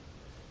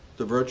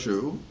the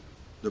virtue,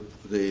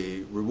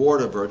 the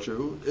reward of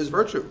virtue is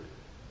virtue,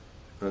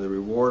 and the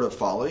reward of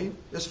folly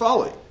is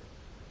folly.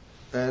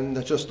 And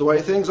that's just the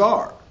way things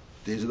are.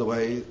 These are the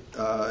way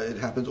it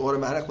happens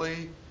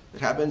automatically, it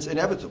happens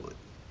inevitably.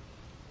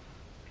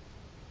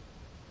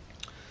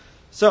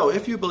 So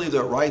if you believe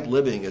that right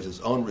living is its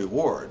own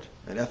reward,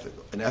 an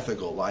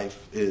ethical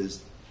life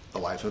is a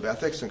life of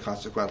ethics and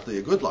consequently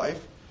a good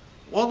life,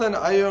 well then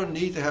I don't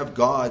need to have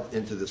God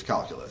into this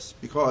calculus,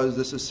 because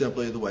this is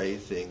simply the way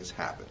things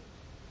happen.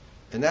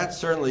 And that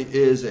certainly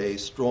is a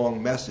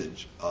strong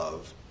message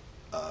of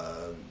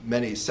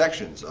many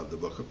sections of the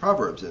book of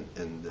Proverbs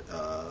in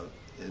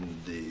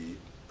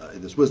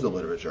this wisdom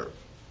literature.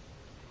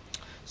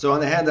 So on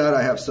the handout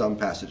I have some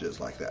passages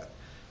like that.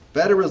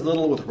 Better is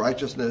little with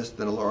righteousness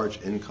than a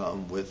large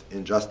income with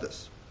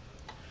injustice.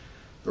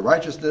 The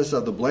righteousness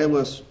of the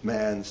blameless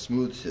man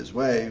smooths his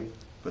way,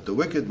 but the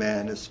wicked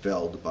man is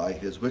felled by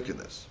his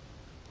wickedness.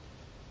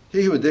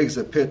 He who digs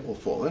a pit will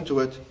fall into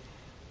it,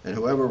 and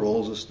whoever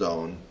rolls a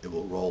stone, it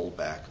will roll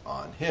back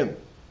on him.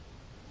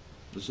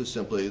 This is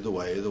simply the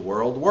way the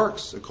world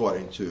works,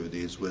 according to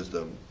these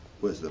wisdom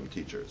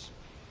teachers.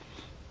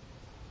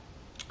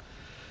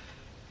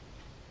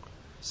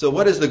 So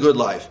what does the good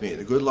life mean?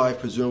 The good life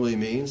presumably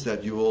means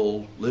that you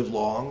will live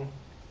long,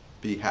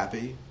 be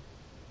happy,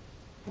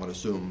 one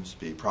assumes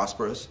be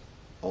prosperous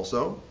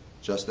also,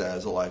 just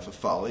as a life of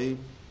folly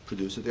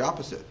produces the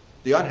opposite,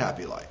 the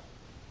unhappy life.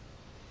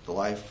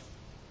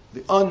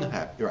 The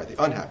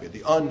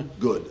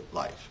ungood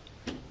life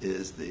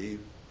is the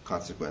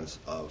consequence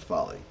of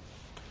folly.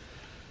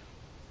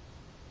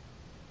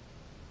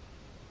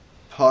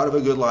 Part of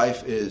a good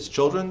life is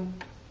children.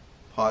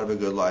 Part of a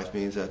good life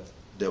means that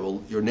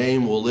your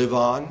name will live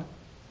on.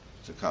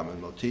 It's a common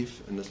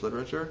motif in this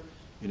literature.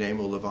 Your name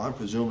will live on,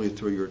 presumably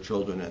through your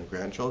children and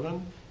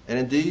grandchildren. And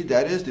indeed,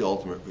 that is the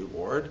ultimate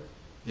reward,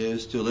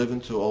 is to live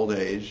into old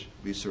age,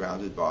 be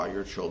surrounded by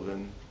your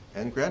children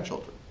and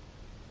grandchildren.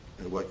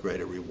 And what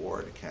greater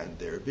reward can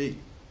there be?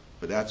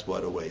 But that's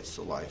what awaits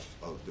the life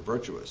of the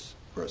virtuous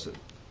person,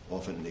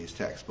 often in these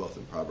texts, both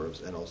in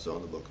Proverbs and also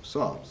in the book of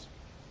Psalms.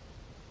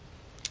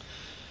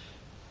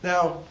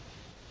 Now,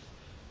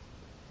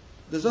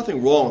 there's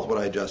nothing wrong with what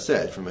I just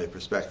said from a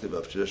perspective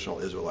of traditional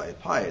Israelite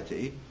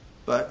piety,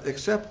 but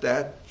except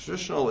that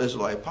traditional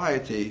Israelite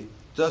piety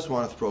does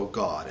want to throw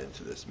God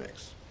into this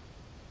mix.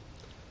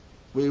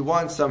 We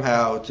want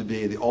somehow to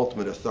be the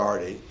ultimate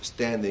authority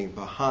standing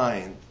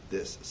behind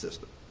this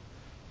system,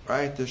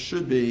 right? There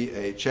should be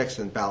a checks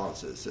and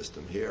balances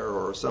system here,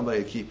 or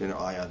somebody keeping an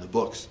eye on the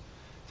books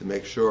to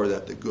make sure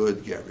that the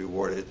good get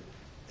rewarded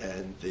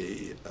and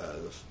the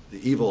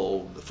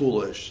evil, the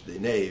foolish, the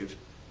knave,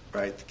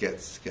 right,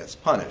 gets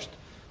punished.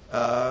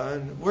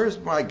 Where's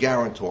my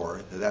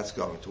guarantor that that's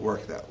going to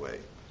work that way?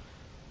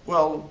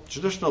 Well,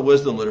 traditional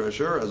wisdom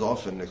literature, as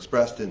often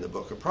expressed in the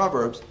book of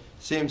Proverbs,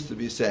 seems to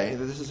be saying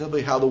that this is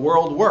simply how the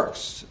world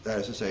works. That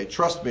is to say,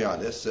 trust me on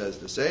this, says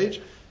the sage,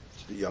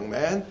 to the young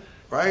man,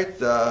 right?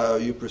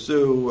 You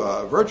pursue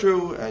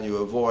virtue and you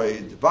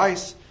avoid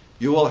vice,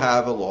 you will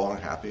have a long,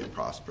 happy, and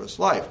prosperous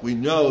life. We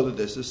know that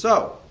this is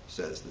so,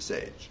 says the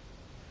sage.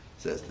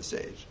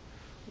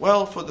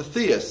 Well, for the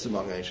theists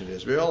among ancient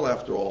Israel,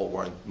 after all,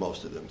 weren't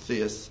most of them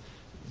theists,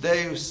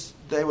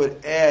 they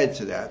would add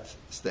to that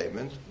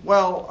statement,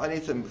 well, I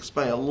need to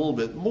explain a little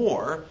bit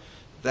more,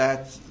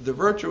 that the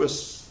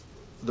virtuous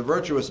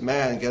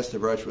man gets the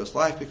virtuous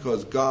life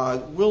because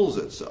God wills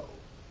it so,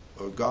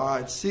 or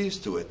God sees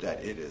to it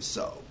that it is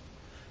so,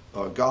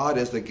 or God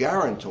is the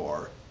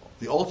guarantor,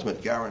 the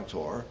ultimate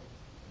guarantor,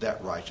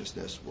 that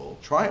righteousness will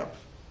triumph.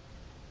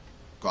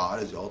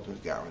 God is the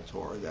ultimate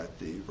guarantor that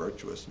the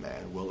virtuous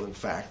man will in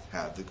fact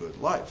have the good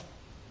life,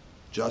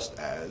 just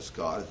as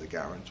God is the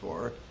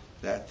guarantor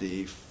that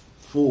the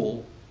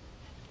fool,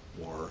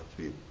 or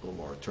to be a little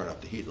more, turn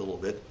up the heat a little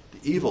bit, the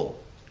evil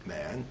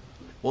man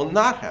will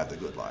not have the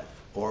good life,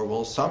 or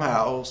will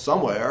somehow,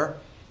 somewhere,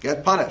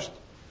 get punished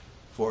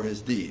for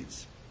his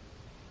deeds.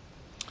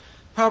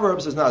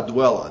 Proverbs does not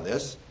dwell on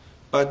this,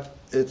 but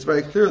it's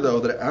very clear, though,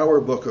 that our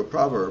book of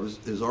Proverbs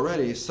is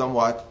already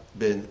somewhat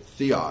been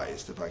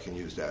theized, if I can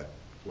use that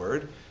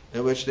word,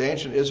 in which the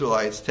ancient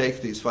Israelites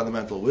take these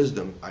fundamental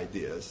wisdom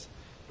ideas,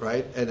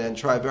 right, and then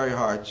try very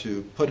hard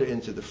to put it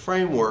into the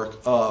framework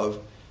of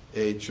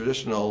a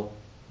traditional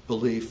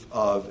belief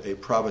of a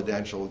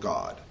providential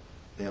God,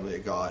 namely a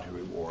God who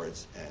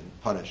rewards and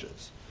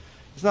punishes.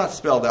 It's not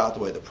spelled out the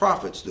way the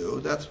prophets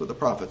do. That's what the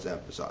prophets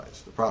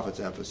emphasize. The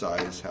prophets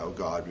emphasize how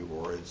God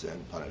rewards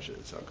and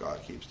punishes, how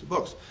God keeps the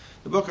books.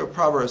 The book of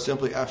Proverbs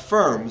simply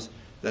affirms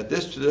that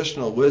this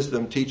traditional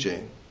wisdom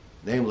teaching,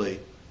 namely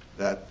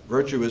that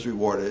virtue is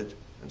rewarded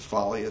and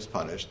folly is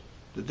punished,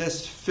 that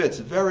this fits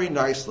very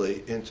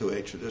nicely into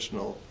a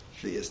traditional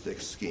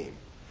theistic scheme.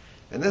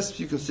 And this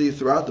you can see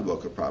throughout the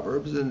book of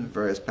Proverbs in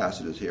various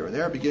passages here and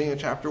there, beginning in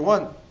chapter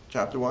 1,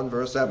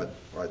 verse 7,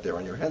 right there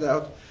on your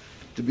handout.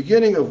 The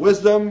beginning of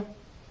wisdom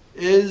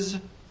is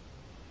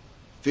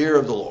fear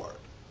of the Lord.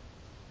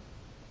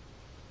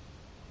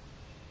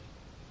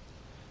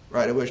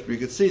 Right, in which we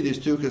could see these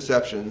two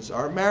conceptions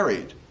are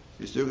married.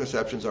 These two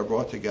conceptions are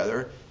brought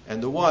together,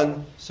 and the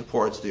one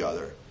supports the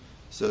other.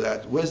 So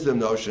that wisdom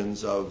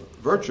notions of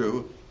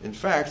virtue, in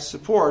fact,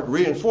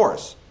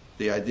 reinforce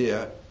the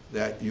idea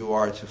that you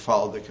are to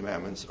follow the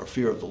commandments or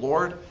fear of the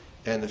Lord,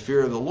 and the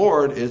fear of the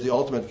Lord is the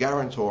ultimate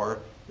guarantor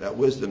that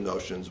wisdom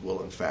notions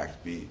will in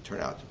fact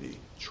turn out to be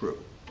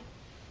true.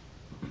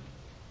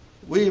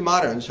 We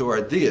moderns who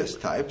are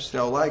deist types,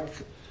 like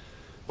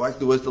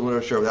the wisdom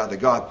literature without the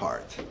God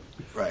part,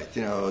 right?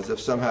 As if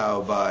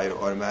somehow by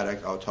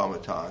automatic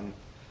automaton,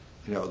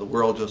 the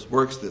world just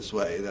works this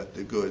way, that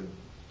the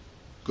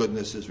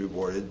goodness is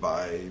rewarded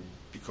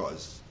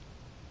because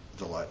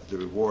the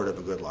reward of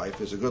a good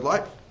life is a good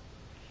life,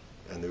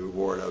 and the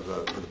reward of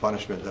the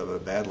punishment of a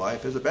bad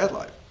life is a bad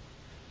life.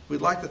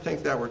 We'd like to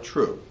think that we're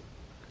true.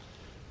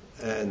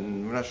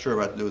 And we're not sure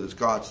about to do with this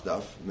God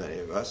stuff, many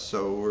of us,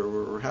 so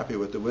we're happy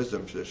with the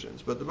wisdom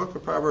traditions. But the book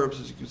of Proverbs,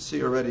 as you can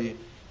see already,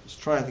 is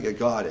trying to get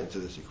God into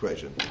this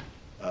equation.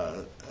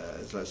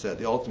 As I said,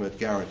 the ultimate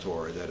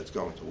guarantor that it's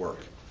going to work.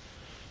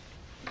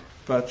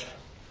 But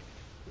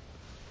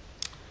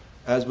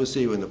as we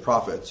see in the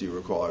prophets, you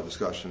recall our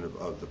discussion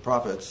of the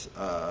prophets,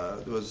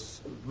 there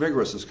was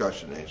vigorous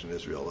discussion in ancient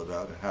Israel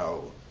about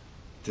how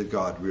did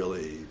God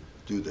really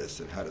do this,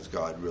 and how does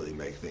God really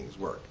make things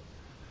work.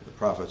 The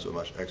prophets were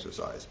much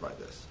exercised by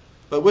this.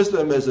 But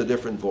wisdom is a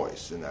different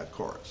voice in that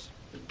chorus.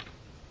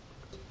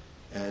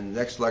 And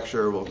next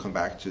lecture we'll come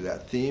back to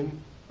that theme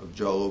of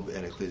Job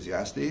and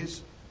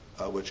Ecclesiastes,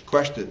 which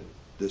question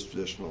this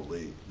traditional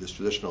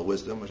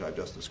wisdom which I've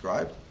just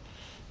described.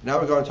 Now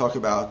we're going to talk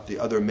about the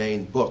other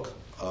main book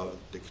of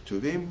the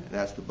Ketuvim, and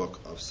that's the book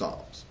of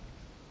Psalms.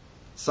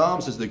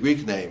 Psalms is the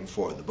Greek name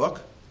for the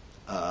book.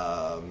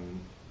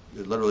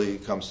 It literally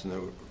comes from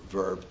the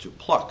verb to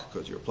pluck,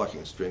 because you're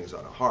plucking strings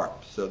on a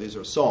harp. So these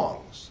are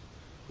songs,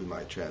 we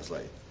might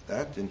translate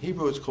that. In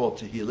Hebrew it's called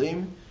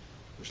Tehillim,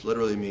 which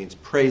literally means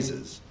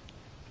praises,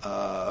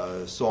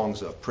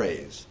 songs of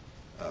praise.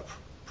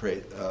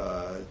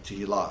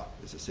 Tehillah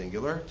is a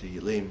singular,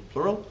 Tehillim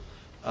plural.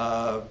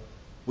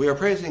 We are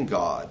praising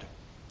God.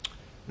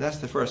 And that's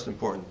the first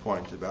important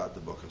point about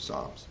the book of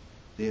Psalms.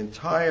 The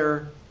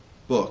entire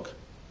book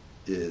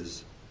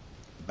is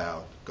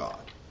about God.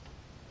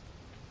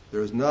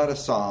 There is not a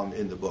psalm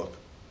in the book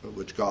in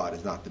which God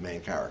is not the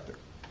main character.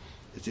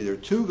 It's either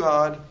to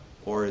God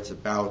or it's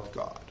about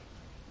God.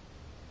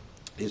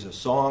 These are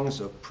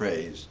songs of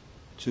praise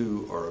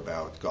to or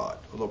about God,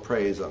 although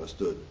praise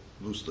understood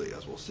loosely,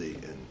 as we'll see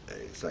in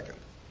a second.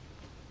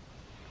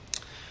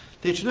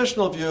 The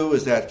traditional view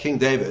is that King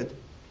David,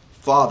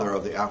 father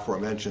of the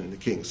aforementioned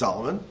King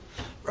Solomon,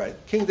 right?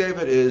 King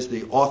David is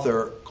the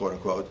author, quote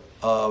unquote,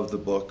 of the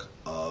book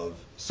of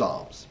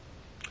Psalms.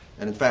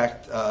 And in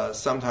fact,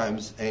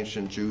 sometimes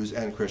ancient Jews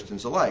and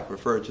Christians alike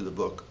refer to the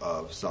book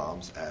of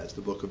Psalms as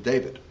the book of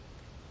David,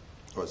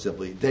 or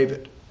simply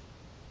David.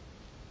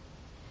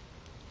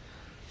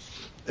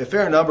 A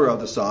fair number of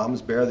the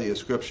Psalms bear the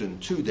ascription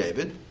to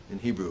David, in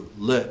Hebrew,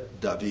 Le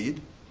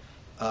David,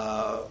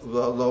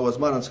 although as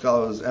modern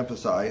scholars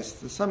emphasize,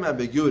 there's some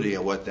ambiguity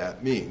in what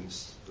that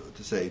means,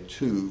 to say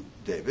to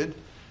David.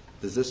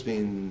 Does this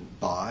mean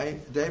by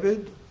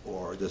David,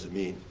 or does it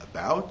mean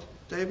about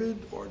David,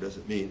 or does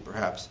it mean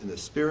perhaps in the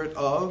spirit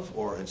of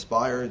or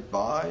inspired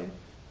by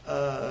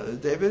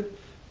David?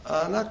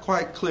 Not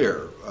quite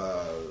clear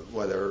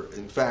whether,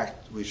 in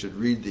fact, we should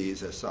read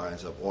these as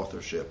signs of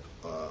authorship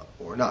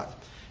or not.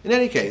 In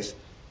any case,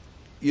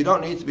 you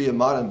don't need to be a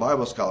modern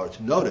Bible scholar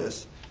to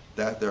notice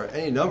that there are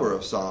any number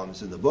of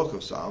Psalms in the book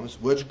of Psalms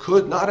which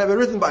could not have been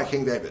written by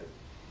King David.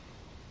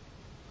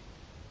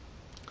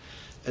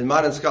 And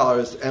modern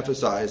scholars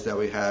emphasize that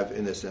we have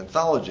in this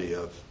anthology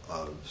of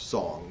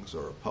songs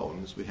or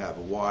poems, we have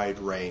a wide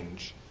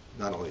range,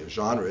 not only of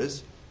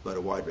genres, but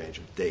a wide range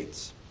of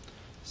dates.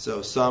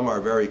 So some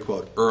are very,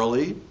 quote,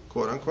 early,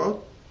 quote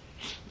unquote,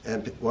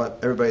 And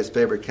everybody's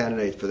favorite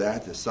candidate for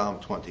that is Psalm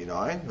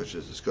 29, which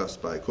is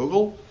discussed by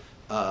Kugel,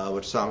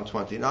 which Psalm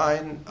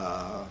 29,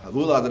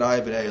 Havul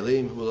Adonai b'nei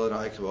Elim, Havul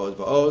Adonai kavod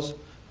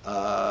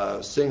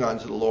va'oz, sing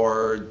unto the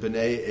Lord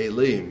b'nei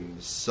Elim,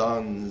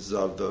 sons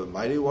of the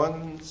mighty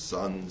ones,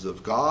 sons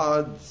of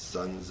God,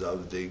 sons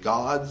of the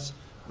gods.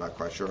 I'm not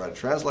quite sure how to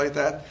translate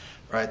that.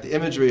 Right? The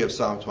imagery of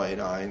Psalm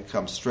 29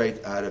 comes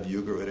straight out of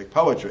Ugaritic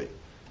poetry.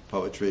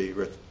 Poetry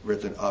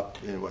written up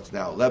in what's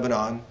now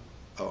Lebanon,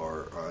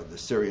 or the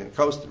Syrian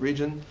coast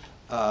region,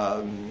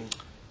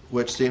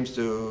 which seems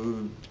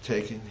to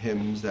take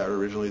hymns that are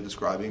originally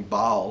describing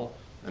Baal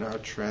and are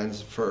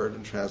transferred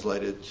and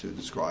translated to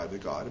describe the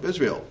God of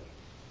Israel.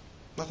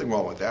 Nothing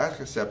wrong with that,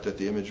 except that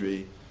the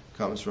imagery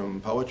comes from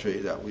poetry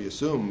that we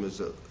assume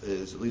is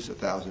at least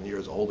 1,000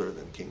 years older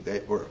than King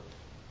David, or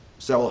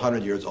several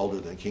hundred years older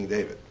than King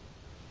David.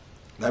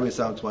 That means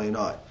Psalm 29.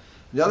 On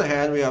the other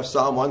hand, we have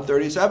Psalm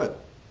 137.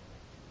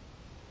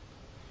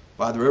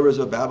 By the rivers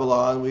of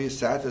Babylon we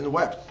sat and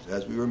wept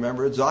as we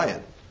remembered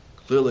Zion.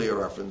 Clearly a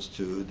reference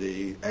to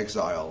the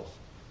exile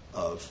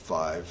of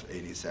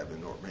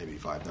 587 or maybe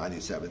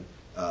 597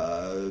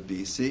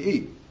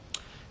 BCE.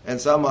 And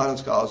some modern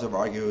scholars have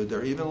argued there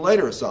are even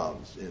later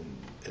psalms in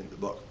the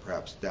book,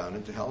 perhaps down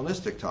into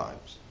Hellenistic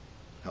times.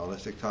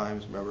 Hellenistic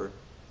times, remember,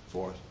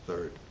 4th,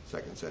 3rd,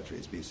 2nd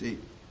centuries BC.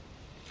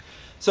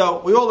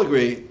 So we all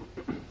agree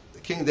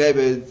that King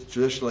David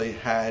traditionally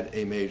had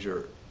a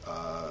major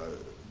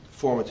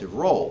formative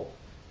role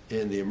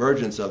in the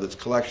emergence of this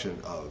collection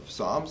of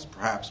psalms.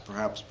 Perhaps,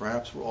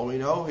 for all we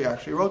know, he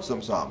actually wrote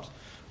some psalms.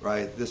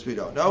 Right? This we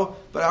don't know.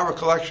 But our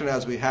collection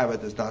as we have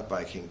it is not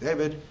by King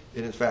David.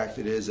 In fact,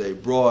 it is a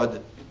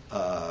broad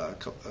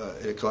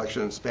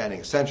collection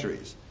spanning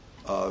centuries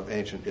of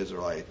ancient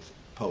Israelite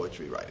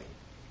poetry writing.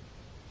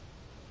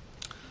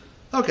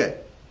 Okay.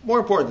 More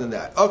important than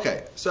that.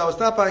 Okay, so it's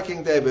not by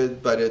King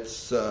David, but it's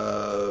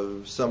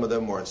some of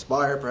them were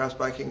inspired perhaps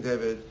by King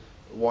David,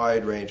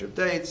 wide range of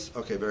dates.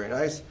 Okay, very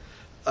nice.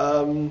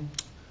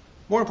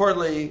 More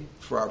importantly,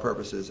 for our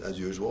purposes, as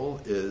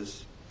usual,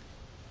 is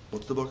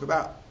what's the book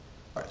about?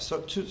 All right,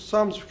 so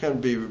Psalms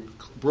can be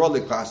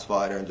broadly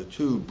classified into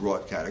two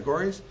broad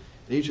categories,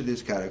 and each of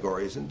these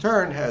categories, in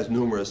turn, has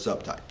numerous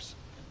subtypes.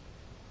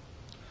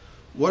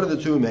 What are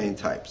the two main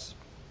types?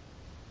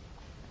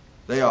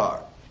 They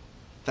are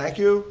thank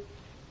you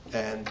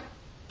and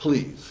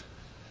please.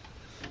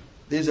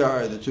 These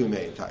are the two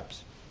main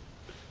types.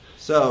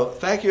 So,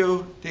 thank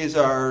you, these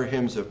are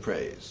hymns of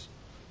praise.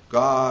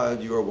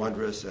 God, you are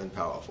wondrous and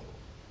powerful.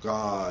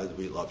 God,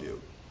 we love you.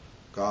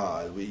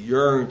 God, we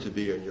yearn to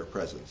be in your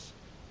presence.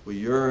 We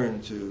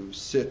yearn to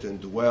sit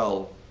and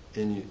dwell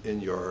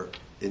in your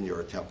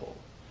temple.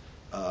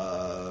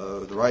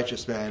 The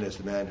righteous man is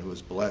the man who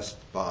is blessed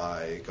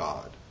by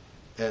God.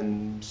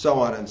 And so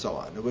on,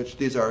 which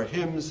these are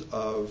hymns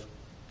of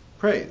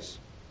praise,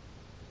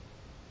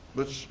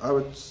 which I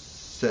would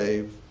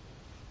say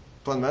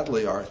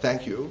fundamentally are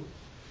thank you,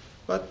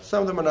 but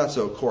some of them are not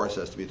so coarse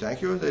as to be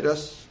thank you.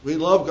 We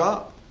love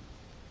God.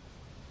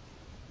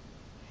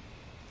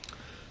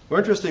 More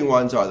interesting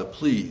ones are the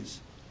please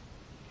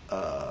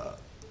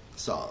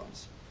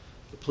psalms.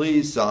 The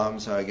please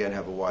psalms, again,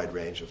 have a wide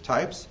range of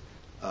types.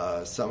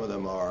 Some of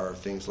them are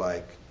things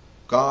like,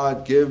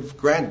 God,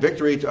 grant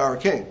victory to our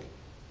king.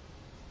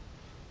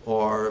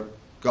 Or,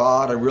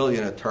 God, I'm really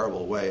in a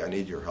terrible way. I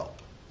need your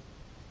help.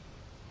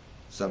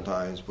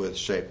 Sometimes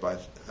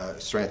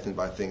strengthened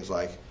by things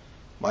like,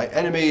 my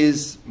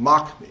enemies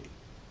mock me.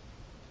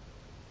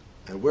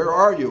 And where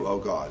are you, O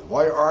God?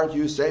 Why aren't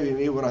you saving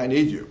me when I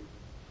need you?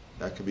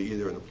 That could be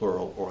either in the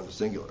plural or the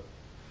singular.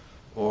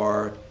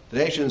 Or, the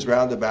nations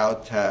round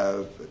about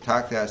have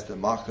attacked us and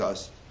mocked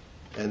us,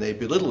 and they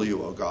belittle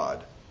you, O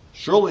God.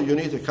 Surely you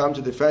need to come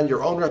to defend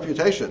your own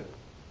reputation.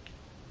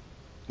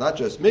 Not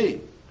just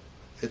me.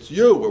 It's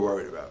you we're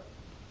worried about.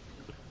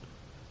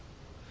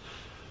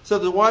 So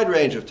there's a wide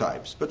range of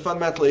types, but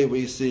fundamentally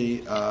we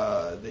see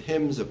the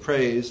hymns of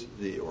praise,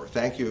 or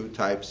thank you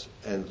types,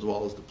 as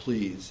well as the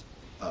please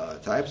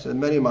types. And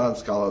many modern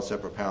scholars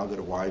have propounded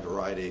a wide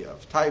variety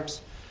of types,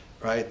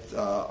 right,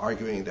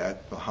 arguing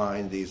that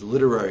behind these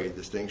literary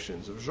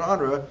distinctions of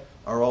genre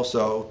are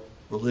also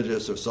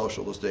religious or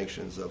social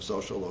distinctions of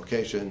social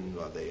location.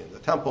 Are they in the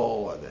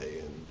temple? Are they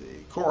in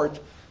the court?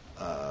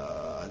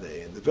 Are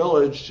they in the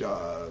village?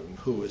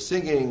 Who is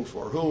singing?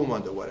 For whom?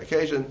 Under what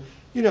occasion?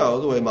 You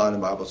know, the way modern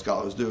Bible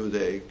scholars do,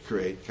 they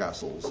create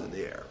castles in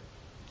the air.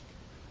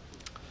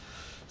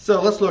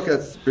 So let's look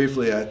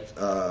briefly at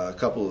a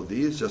couple of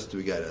these, just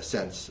to get a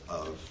sense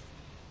of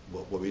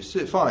what we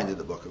find in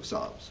the book of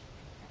Psalms.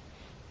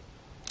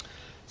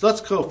 So let's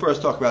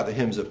first talk about the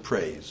hymns of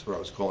praise, what I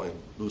was calling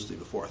loosely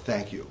before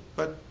thank you.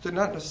 But they're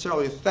not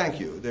necessarily thank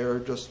you. They're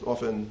just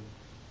often,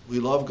 we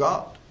love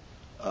God,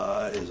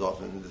 is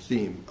often the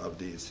theme of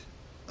these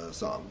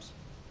Psalms.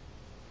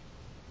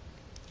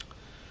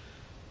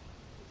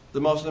 The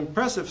most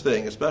impressive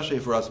thing, especially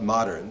for us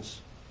moderns,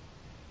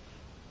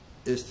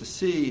 is to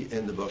see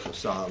in the book of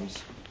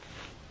Psalms,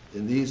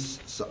 in these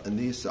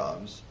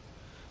Psalms,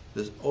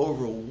 this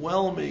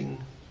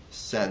overwhelming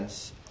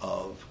sense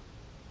of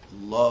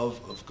love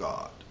of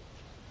God,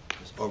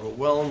 this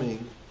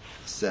overwhelming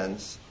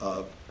sense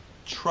of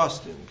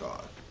trust in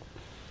God,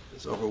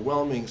 this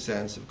overwhelming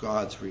sense of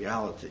God's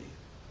reality,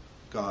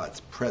 God's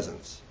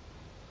presence.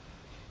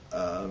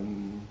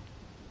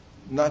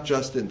 Not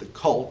just in the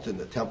cult, in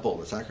the temple,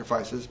 and the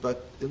sacrifices,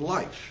 but in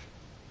life.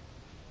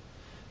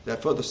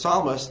 That for the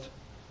psalmist,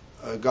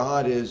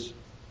 God's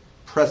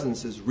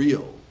presence is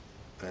real,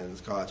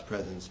 and God's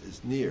presence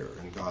is near,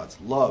 and God's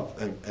love,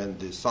 and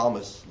the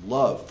psalmist's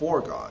love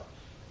for God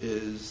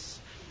is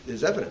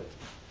evident.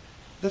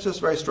 That's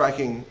just very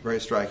striking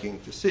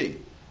to see.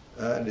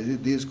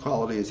 And these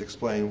qualities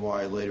explain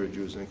why later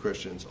Jews and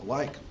Christians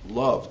alike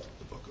loved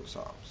the book of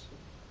Psalms,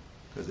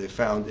 because they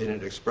found in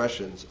it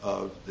expressions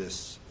of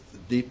this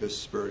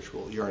deepest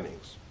spiritual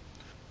yearnings.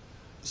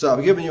 So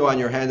I've given you on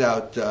your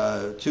handout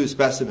two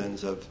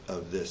specimens of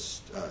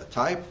this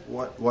type.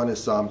 One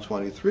is Psalm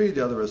 23,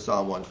 the other is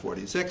Psalm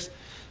 146.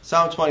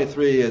 Psalm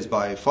 23 is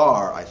by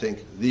far, I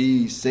think,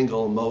 the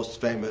single most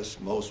famous,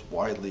 most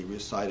widely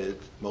recited,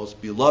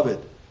 most beloved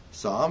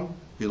psalm,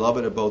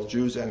 beloved of both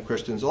Jews and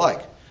Christians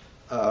alike,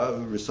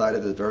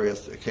 recited at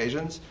various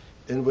occasions,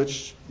 in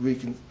which we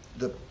can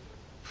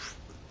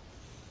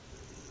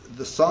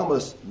the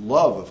psalmist's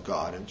love of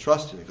God and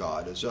trust in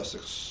God is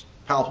just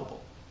palpable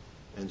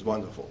and it's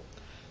wonderful.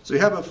 So you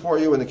have it for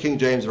you in the King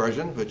James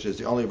Version, which is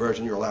the only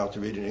version you're allowed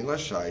to read in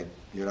English.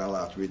 You're not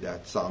allowed to read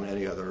that psalm in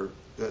any other.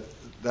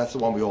 That's the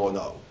one we all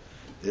know,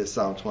 is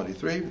Psalm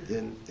 23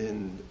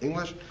 in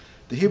English.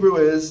 The Hebrew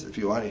is, if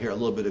you want to hear a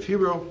little bit of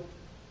Hebrew,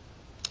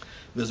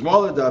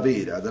 Mizmor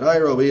David, Adonai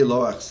Ro'i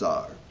lo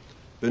achsar,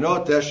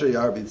 Benot Desha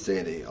yar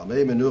b'tzeni,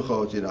 Almei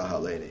menuchot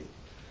yinahaleni.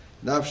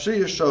 Nafshi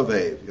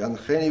yeshovev,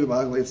 yancheni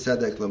b'maglet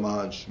tzedek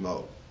leman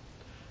shmo.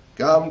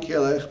 Gam ki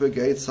elech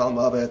begeit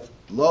salmavet,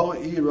 lo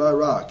ira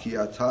ra ki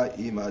ata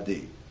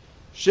imadi.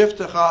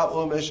 Shiftecha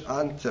umish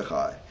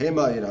antecha,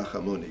 hema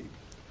yinachamuni.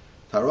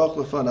 Taroch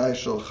lefanai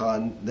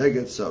shulchan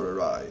neged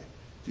sorarai.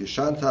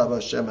 V'yishanta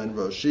v'shemen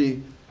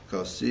roshi,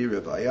 kosi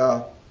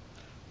revaya.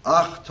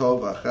 Ach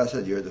tov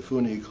v'chesed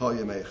yerdefuni kol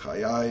yemei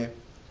chayai.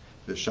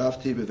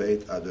 V'shavti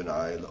b'veit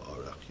Adonai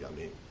le'orech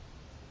yamim.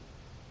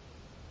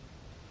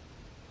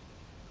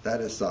 That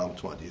is Psalm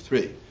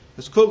 23.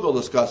 As Kugel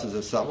discusses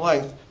at some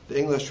length, the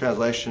English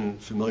translation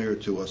familiar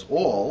to us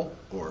all,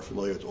 or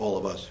familiar to all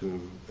of us who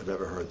have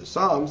ever heard the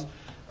Psalms,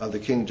 of the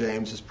King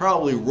James is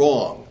probably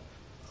wrong,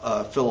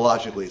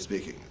 philologically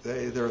speaking.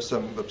 There are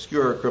some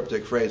obscure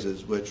cryptic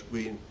phrases which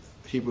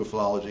Hebrew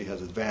philology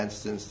has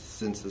advanced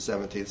since the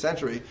 17th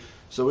century,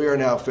 so we are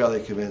now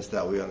fairly convinced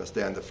that we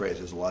understand the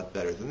phrases a lot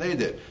better than they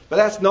did. But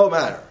that's no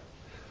matter.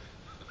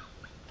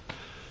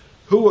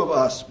 Who of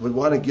us would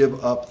want to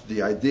give up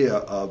the idea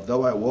of,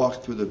 though I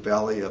walk through the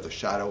valley of the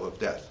shadow of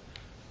death?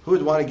 Who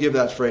would want to give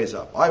that phrase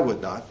up? I would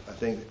not. I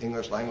think the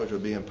English language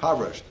would be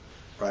impoverished,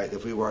 right,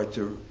 if we were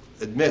to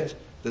admit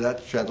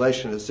that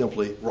translation is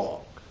simply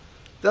wrong.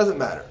 Doesn't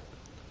matter.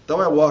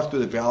 Though I walk through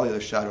the valley of the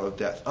shadow of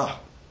death.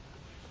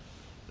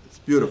 It's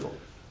beautiful.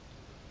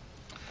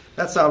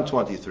 That's Psalm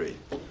 23.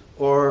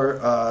 Or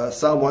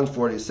Psalm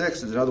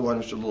 146 is another one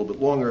which is a little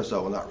bit longer, so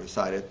I will not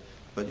recite it.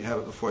 But you have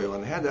it before you on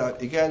the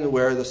handout, again,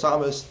 where the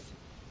psalmist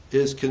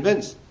is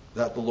convinced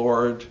that the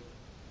Lord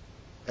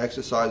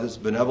exercises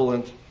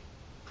benevolent,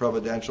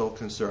 providential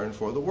concern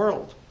for the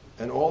world.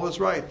 And all is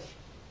right.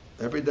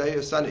 Every day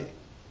is sunny.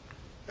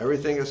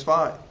 Everything is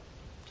fine.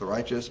 The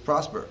righteous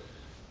prosper.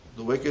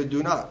 The wicked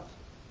do not.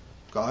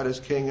 God is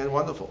king and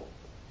wonderful.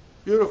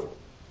 Beautiful.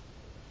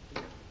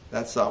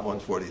 That's Psalm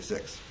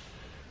 146.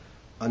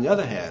 On the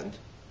other hand,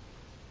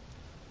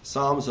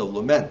 Psalms of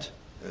lament,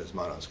 as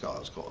modern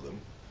scholars call them,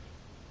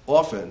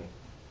 often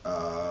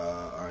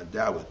are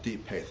endowed with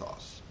deep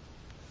pathos,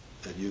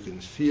 that you can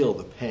feel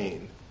the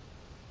pain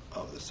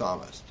of the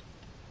psalmist.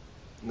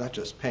 Not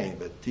just pain,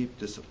 but deep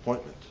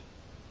disappointment.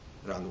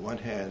 That on the one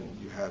hand,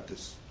 you have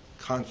this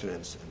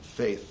confidence and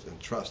faith and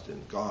trust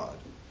in God.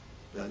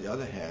 But on the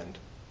other hand,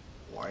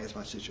 why is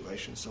my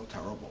situation so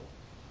terrible?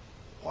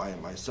 Why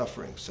am I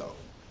suffering so?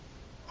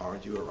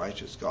 Aren't you a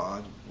righteous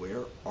God?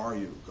 Where are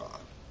you,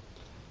 God?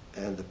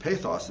 And the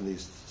pathos in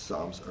these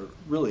psalms are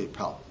really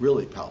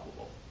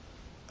palpable.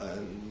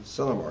 And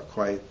some of them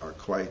are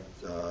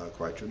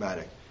quite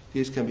dramatic.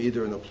 These can be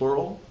either in the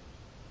plural,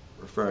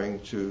 referring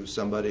to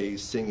somebody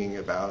singing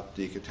about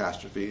the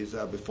catastrophes that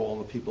have befallen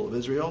the people of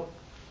Israel,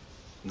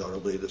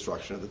 notably the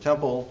destruction of the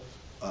temple,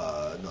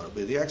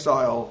 notably the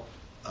exile,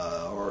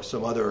 or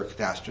some other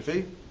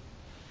catastrophe.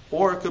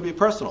 Or it could be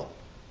personal,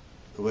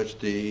 in which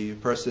the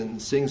person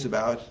sings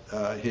about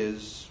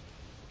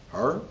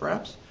her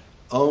perhaps,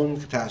 own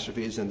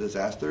catastrophes and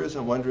disasters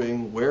and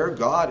wondering where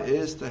God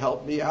is to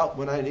help me out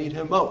when I need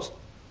him most.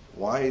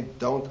 Why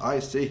don't I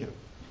see him?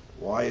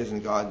 Why isn't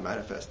God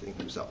manifesting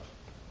himself?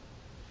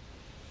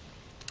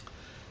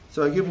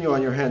 So I've given you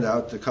on your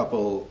handout a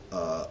couple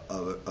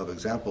of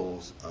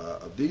examples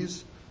of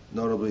these,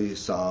 notably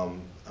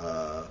Psalm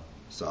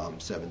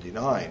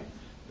 79,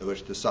 in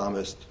which the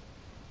psalmist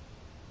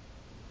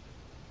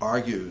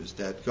argues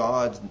that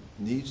God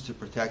needs to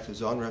protect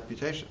his own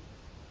reputation.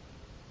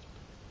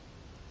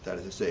 that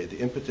is to say, the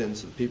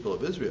impotence of the people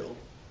of Israel,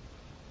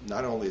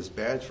 not only is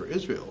bad for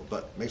Israel,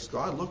 but makes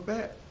God look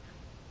bad.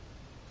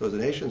 Because the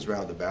nations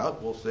round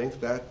about will think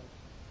that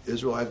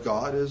Israelite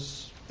God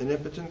is an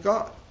impotent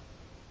God.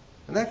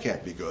 And that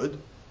can't be good.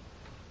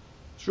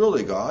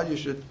 Surely, God, you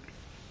should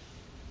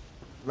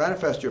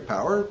manifest your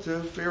power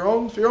for your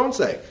own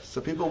sake,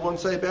 so people won't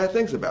say bad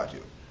things about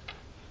you.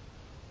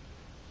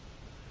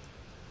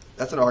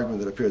 That's an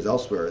argument that appears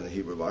elsewhere in the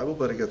Hebrew Bible,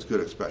 but it gets good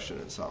expression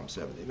in Psalm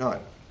 79.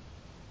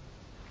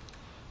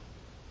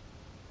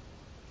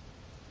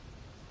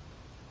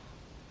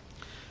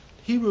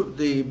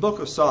 The book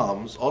of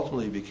Psalms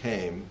ultimately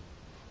became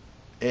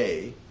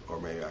or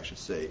maybe I should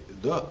say,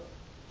 the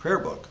prayer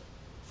book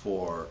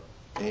for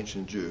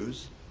ancient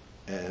Jews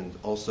and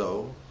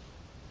also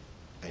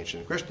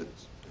ancient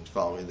Christians. And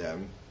following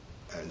them,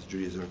 as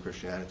Judaism and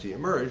Christianity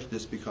emerged,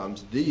 this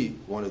becomes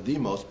one of the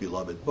most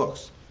beloved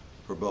books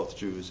for both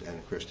Jews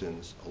and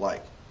Christians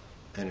alike.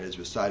 And it is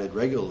recited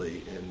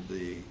regularly in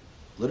the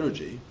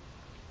liturgy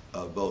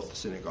of both the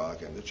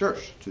synagogue and the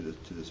church to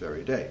this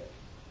very day.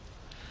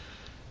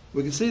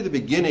 We can see the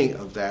beginning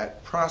of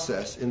that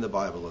process in the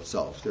Bible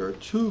itself. There are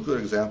two good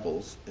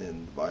examples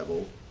in the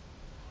Bible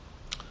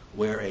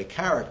where a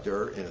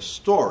character in a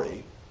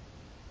story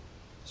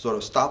sort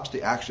of stops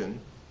the action,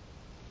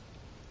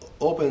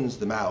 opens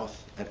the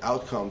mouth, and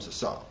out comes a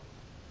psalm.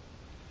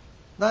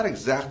 Not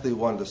exactly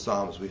one of the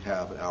psalms we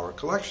have in our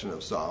collection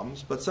of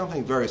psalms, but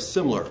something very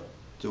similar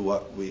to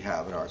what we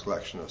have in our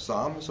collection of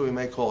psalms, so we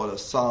may call it a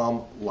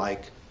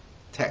psalm-like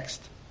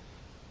text,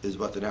 is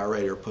what the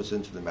narrator puts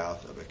into the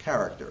mouth of a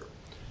character.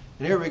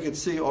 And here we can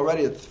see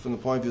already from the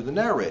point of view of the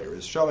narrator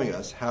is showing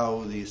us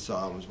how these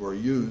psalms were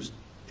used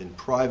in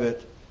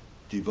private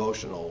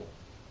devotional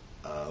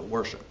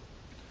worship.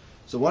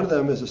 So one of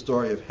them is the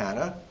story of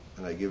Hannah,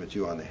 and I give it to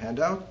you on the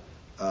handout,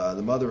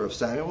 the mother of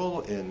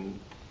Samuel in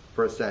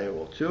 1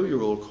 Samuel 2. You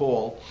will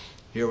recall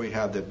here we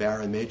have the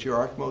barren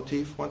matriarch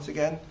motif once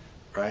again,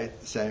 right?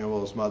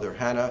 Samuel's mother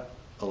Hannah,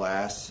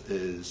 alas,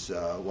 is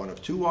one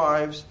of two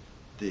wives.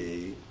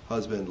 The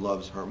husband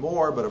loves her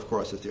more, but of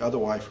course it's the other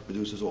wife who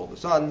produces all the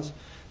sons.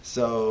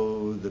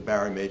 So the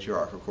barren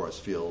matriarch, of course,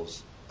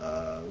 feels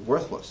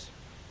worthless.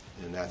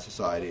 In that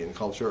society and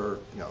culture,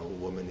 a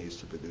woman needs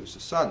to produce a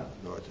son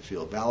in order to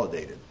feel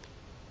validated.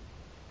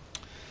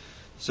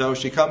 So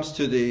she comes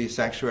to the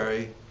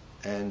sanctuary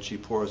and she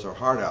pours her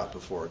heart out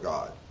before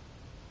God,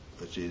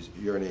 which she is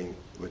yearning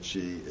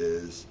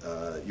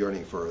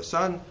for a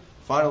son.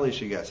 Finally,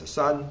 she gets a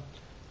son.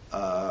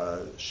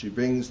 She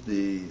brings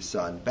the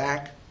son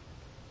back,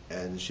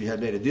 and she had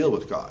made a deal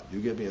with God.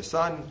 You give me a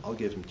son, I'll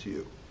give him to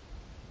you.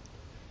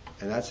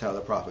 And that's how the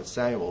prophet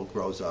Samuel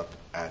grows up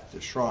at the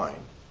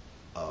shrine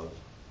of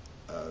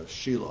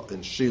Shiloh,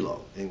 in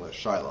Shiloh, English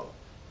Shiloh,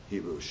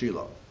 Hebrew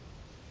Shiloh.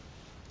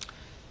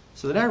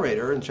 So the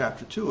narrator in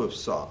chapter 2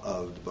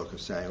 of the book of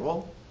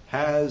Samuel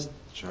has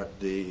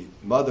the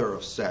mother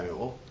of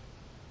Samuel,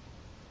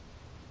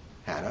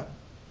 Hannah,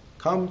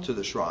 come to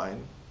the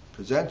shrine,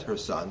 present her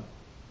son,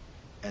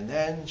 and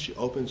then she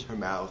opens her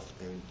mouth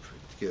and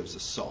gives a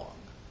song,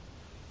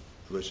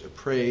 which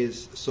a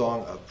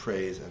song of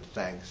praise and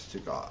thanks to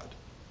God.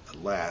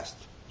 At last,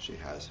 she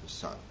has her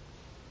son.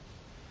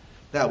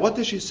 Now, what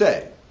does she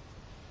say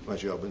when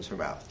she opens her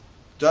mouth?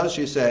 Does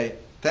she say,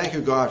 "Thank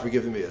you, God, for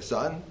giving me a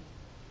son"?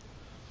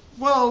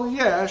 Well,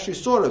 yeah, she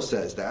sort of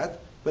says that,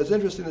 but it's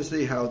interesting to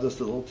see how this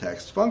little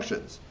text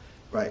functions.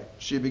 Right?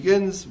 She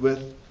begins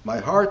with, "My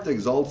heart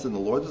exults in the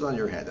Lord." This is on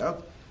your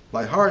handout.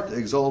 "My heart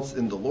exults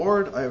in the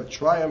Lord. I have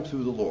triumphed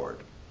through the Lord.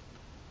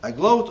 I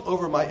gloat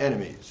over my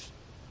enemies."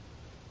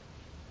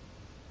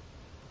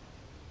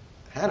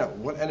 Hannah,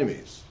 what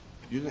enemies?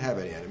 You didn't have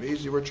any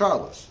enemies. You were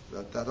childless.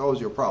 That was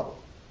your problem.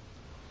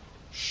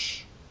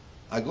 Shh.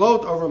 "I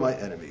gloat over my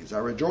enemies. I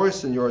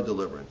rejoice in your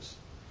deliverance.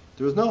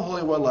 There is no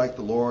Holy One like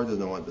the Lord. There is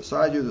no one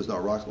beside you. There is no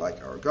rock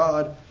like our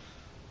God.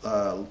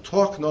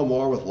 Talk no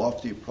more with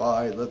lofty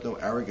pride. Let no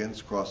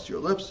arrogance cross your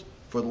lips.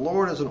 For the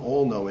Lord is an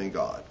all-knowing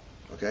God."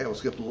 Okay, we'll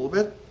skip a little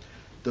bit.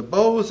 "The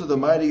bows of the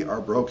mighty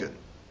are broken,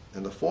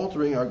 and the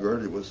faltering are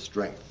girded with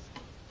strength."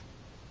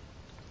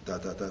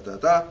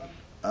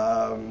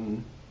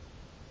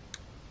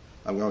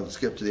 I'm going to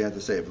skip to the end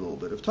to save a little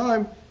bit of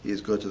time. "He is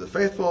good to the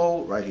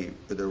faithful, right?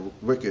 The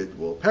wicked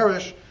will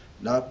perish.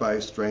 Not by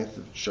strength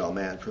shall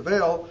man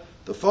prevail.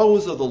 The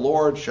foes of the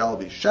Lord shall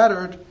be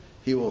shattered.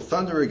 He will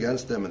thunder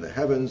against them in the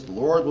heavens. The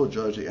Lord will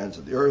judge the ends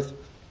of the earth.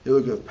 He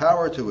will give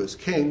power to his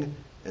king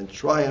and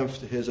triumph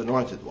to his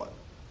anointed one."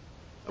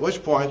 At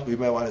which point we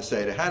may want to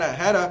say to Hannah,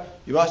 "Hannah,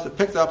 you must have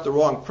picked up the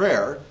wrong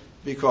prayer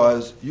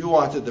because you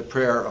wanted the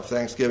prayer of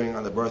thanksgiving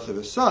on the birth of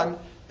his son,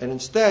 and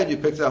instead you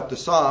picked up the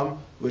psalm,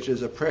 which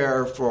is a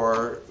prayer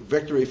for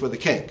victory for the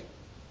king.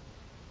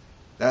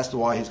 That's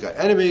why he's got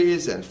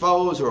enemies and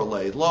foes who are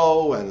laid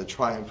low and the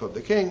triumph of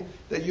the king.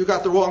 That you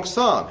got the wrong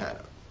psalm,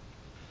 Hannah."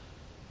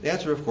 The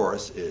answer, of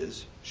course,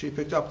 is she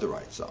picked up the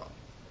right psalm.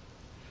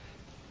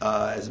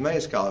 As many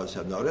scholars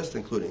have noticed,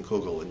 including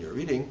Kugel in your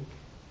reading,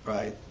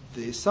 right,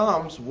 the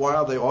Psalms,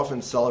 while they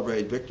often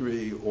celebrate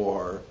victory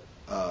or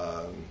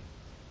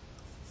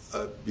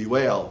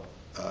bewail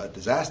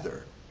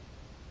disaster,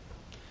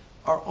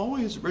 are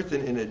always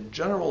written in a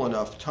general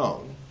enough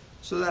tone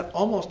so that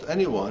almost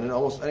anyone in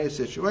almost any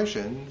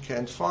situation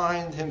can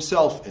find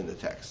himself in the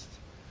text,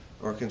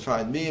 or can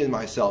find me and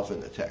myself in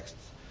the text.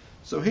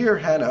 So here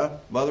Hannah,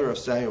 mother of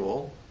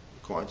Samuel,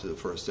 according to the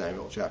 1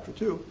 Samuel chapter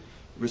 2,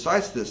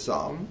 recites this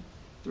psalm.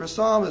 The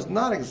psalm is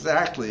not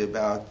exactly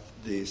about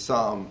the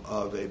psalm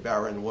of a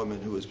barren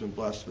woman who has been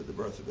blessed with the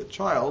birth of a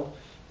child.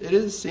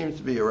 It seems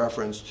to be a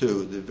reference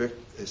to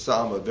a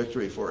psalm of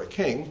victory for a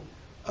king,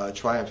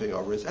 triumphing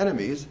over his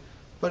enemies,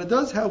 but it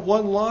does have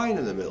one line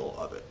in the middle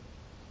of it,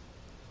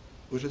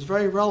 which is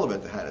very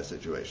relevant to Hannah's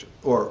situation,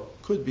 or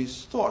could be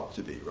thought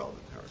to be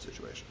relevant to her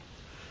situation.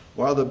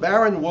 While the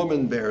barren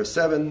woman bears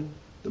 7,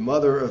 the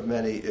mother of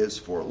many is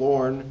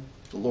forlorn,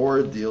 the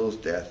Lord deals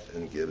death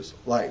and gives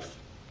life.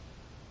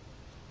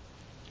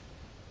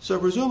 So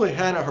presumably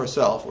Hannah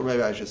herself, or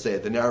maybe I should say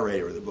the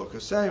narrator of the book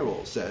of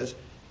Samuel, says,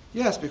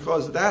 yes,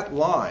 because that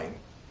line,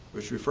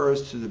 which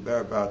refers to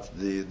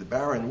the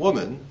barren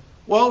woman,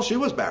 well, she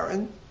was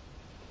barren.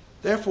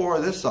 Therefore,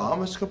 this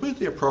psalm is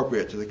completely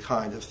appropriate to the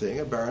kind of thing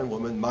a barren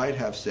woman might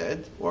have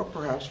said, or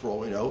perhaps, for all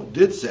we know,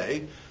 did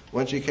say,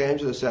 when she came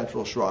to the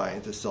central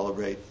shrine to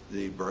celebrate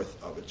the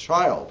birth of a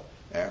child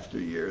after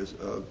years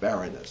of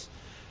barrenness.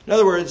 In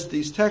other words,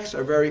 these texts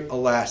are very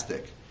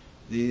elastic.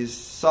 These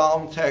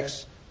psalm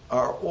texts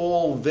are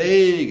all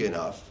vague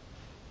enough,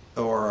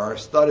 or are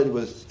studded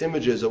with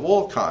images of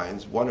all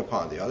kinds, one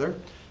upon the other,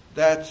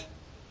 that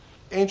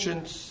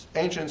ancients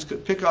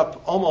could pick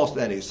up almost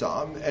any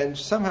psalm and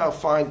somehow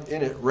find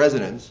in it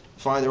resonance,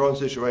 find their own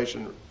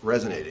situation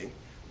resonating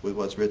with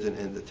what's written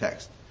in the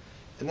text.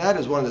 And that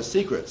is one of the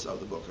secrets of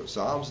the book of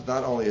Psalms.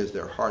 Not only is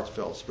their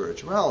heartfelt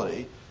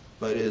spirituality,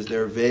 but is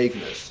their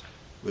vagueness,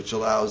 which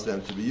allows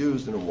them to be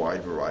used in a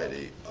wide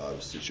variety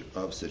of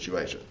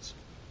situations.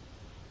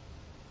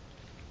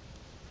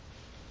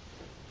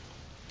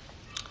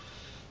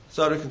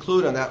 So to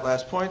conclude on that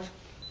last point,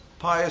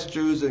 pious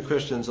Jews and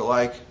Christians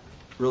alike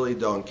really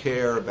don't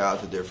care about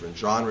the different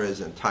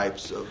genres and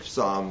types of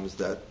psalms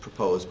that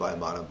proposed by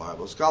modern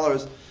Bible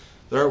scholars.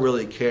 They don't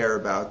really care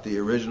about the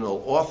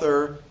original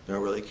author. They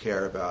don't really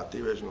care about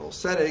the original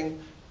setting.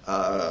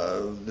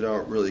 They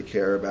don't really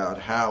care about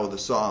how the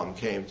psalm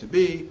came to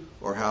be,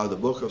 or how the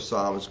book of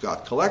Psalms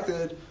got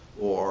collected,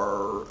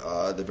 or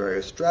the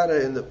various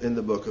strata in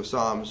the book of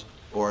Psalms,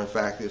 or in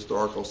fact the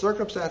historical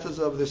circumstances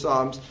of the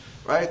Psalms.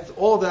 Right?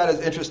 All of that is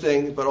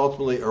interesting, but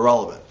ultimately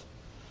irrelevant.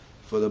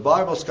 For the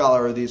Bible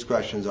scholar, these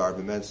questions are of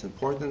immense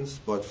importance,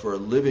 but for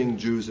living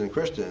Jews and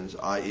Christians,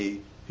 i.e.,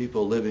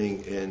 people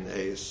living in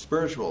a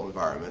spiritual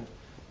environment,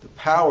 the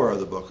power of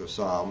the book of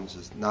Psalms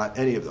is not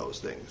any of those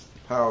things.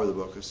 The power of the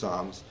book of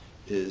Psalms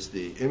is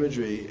the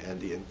imagery and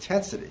the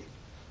intensity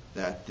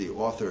that the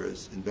author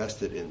is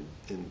invested in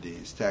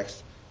these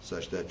texts,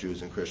 such that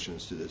Jews and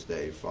Christians to this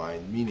day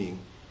find meaning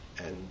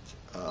and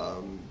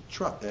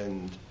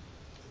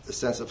a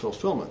sense of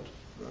fulfillment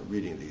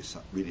reading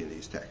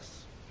these texts.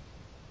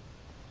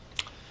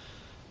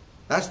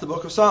 That's the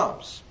book of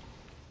Psalms.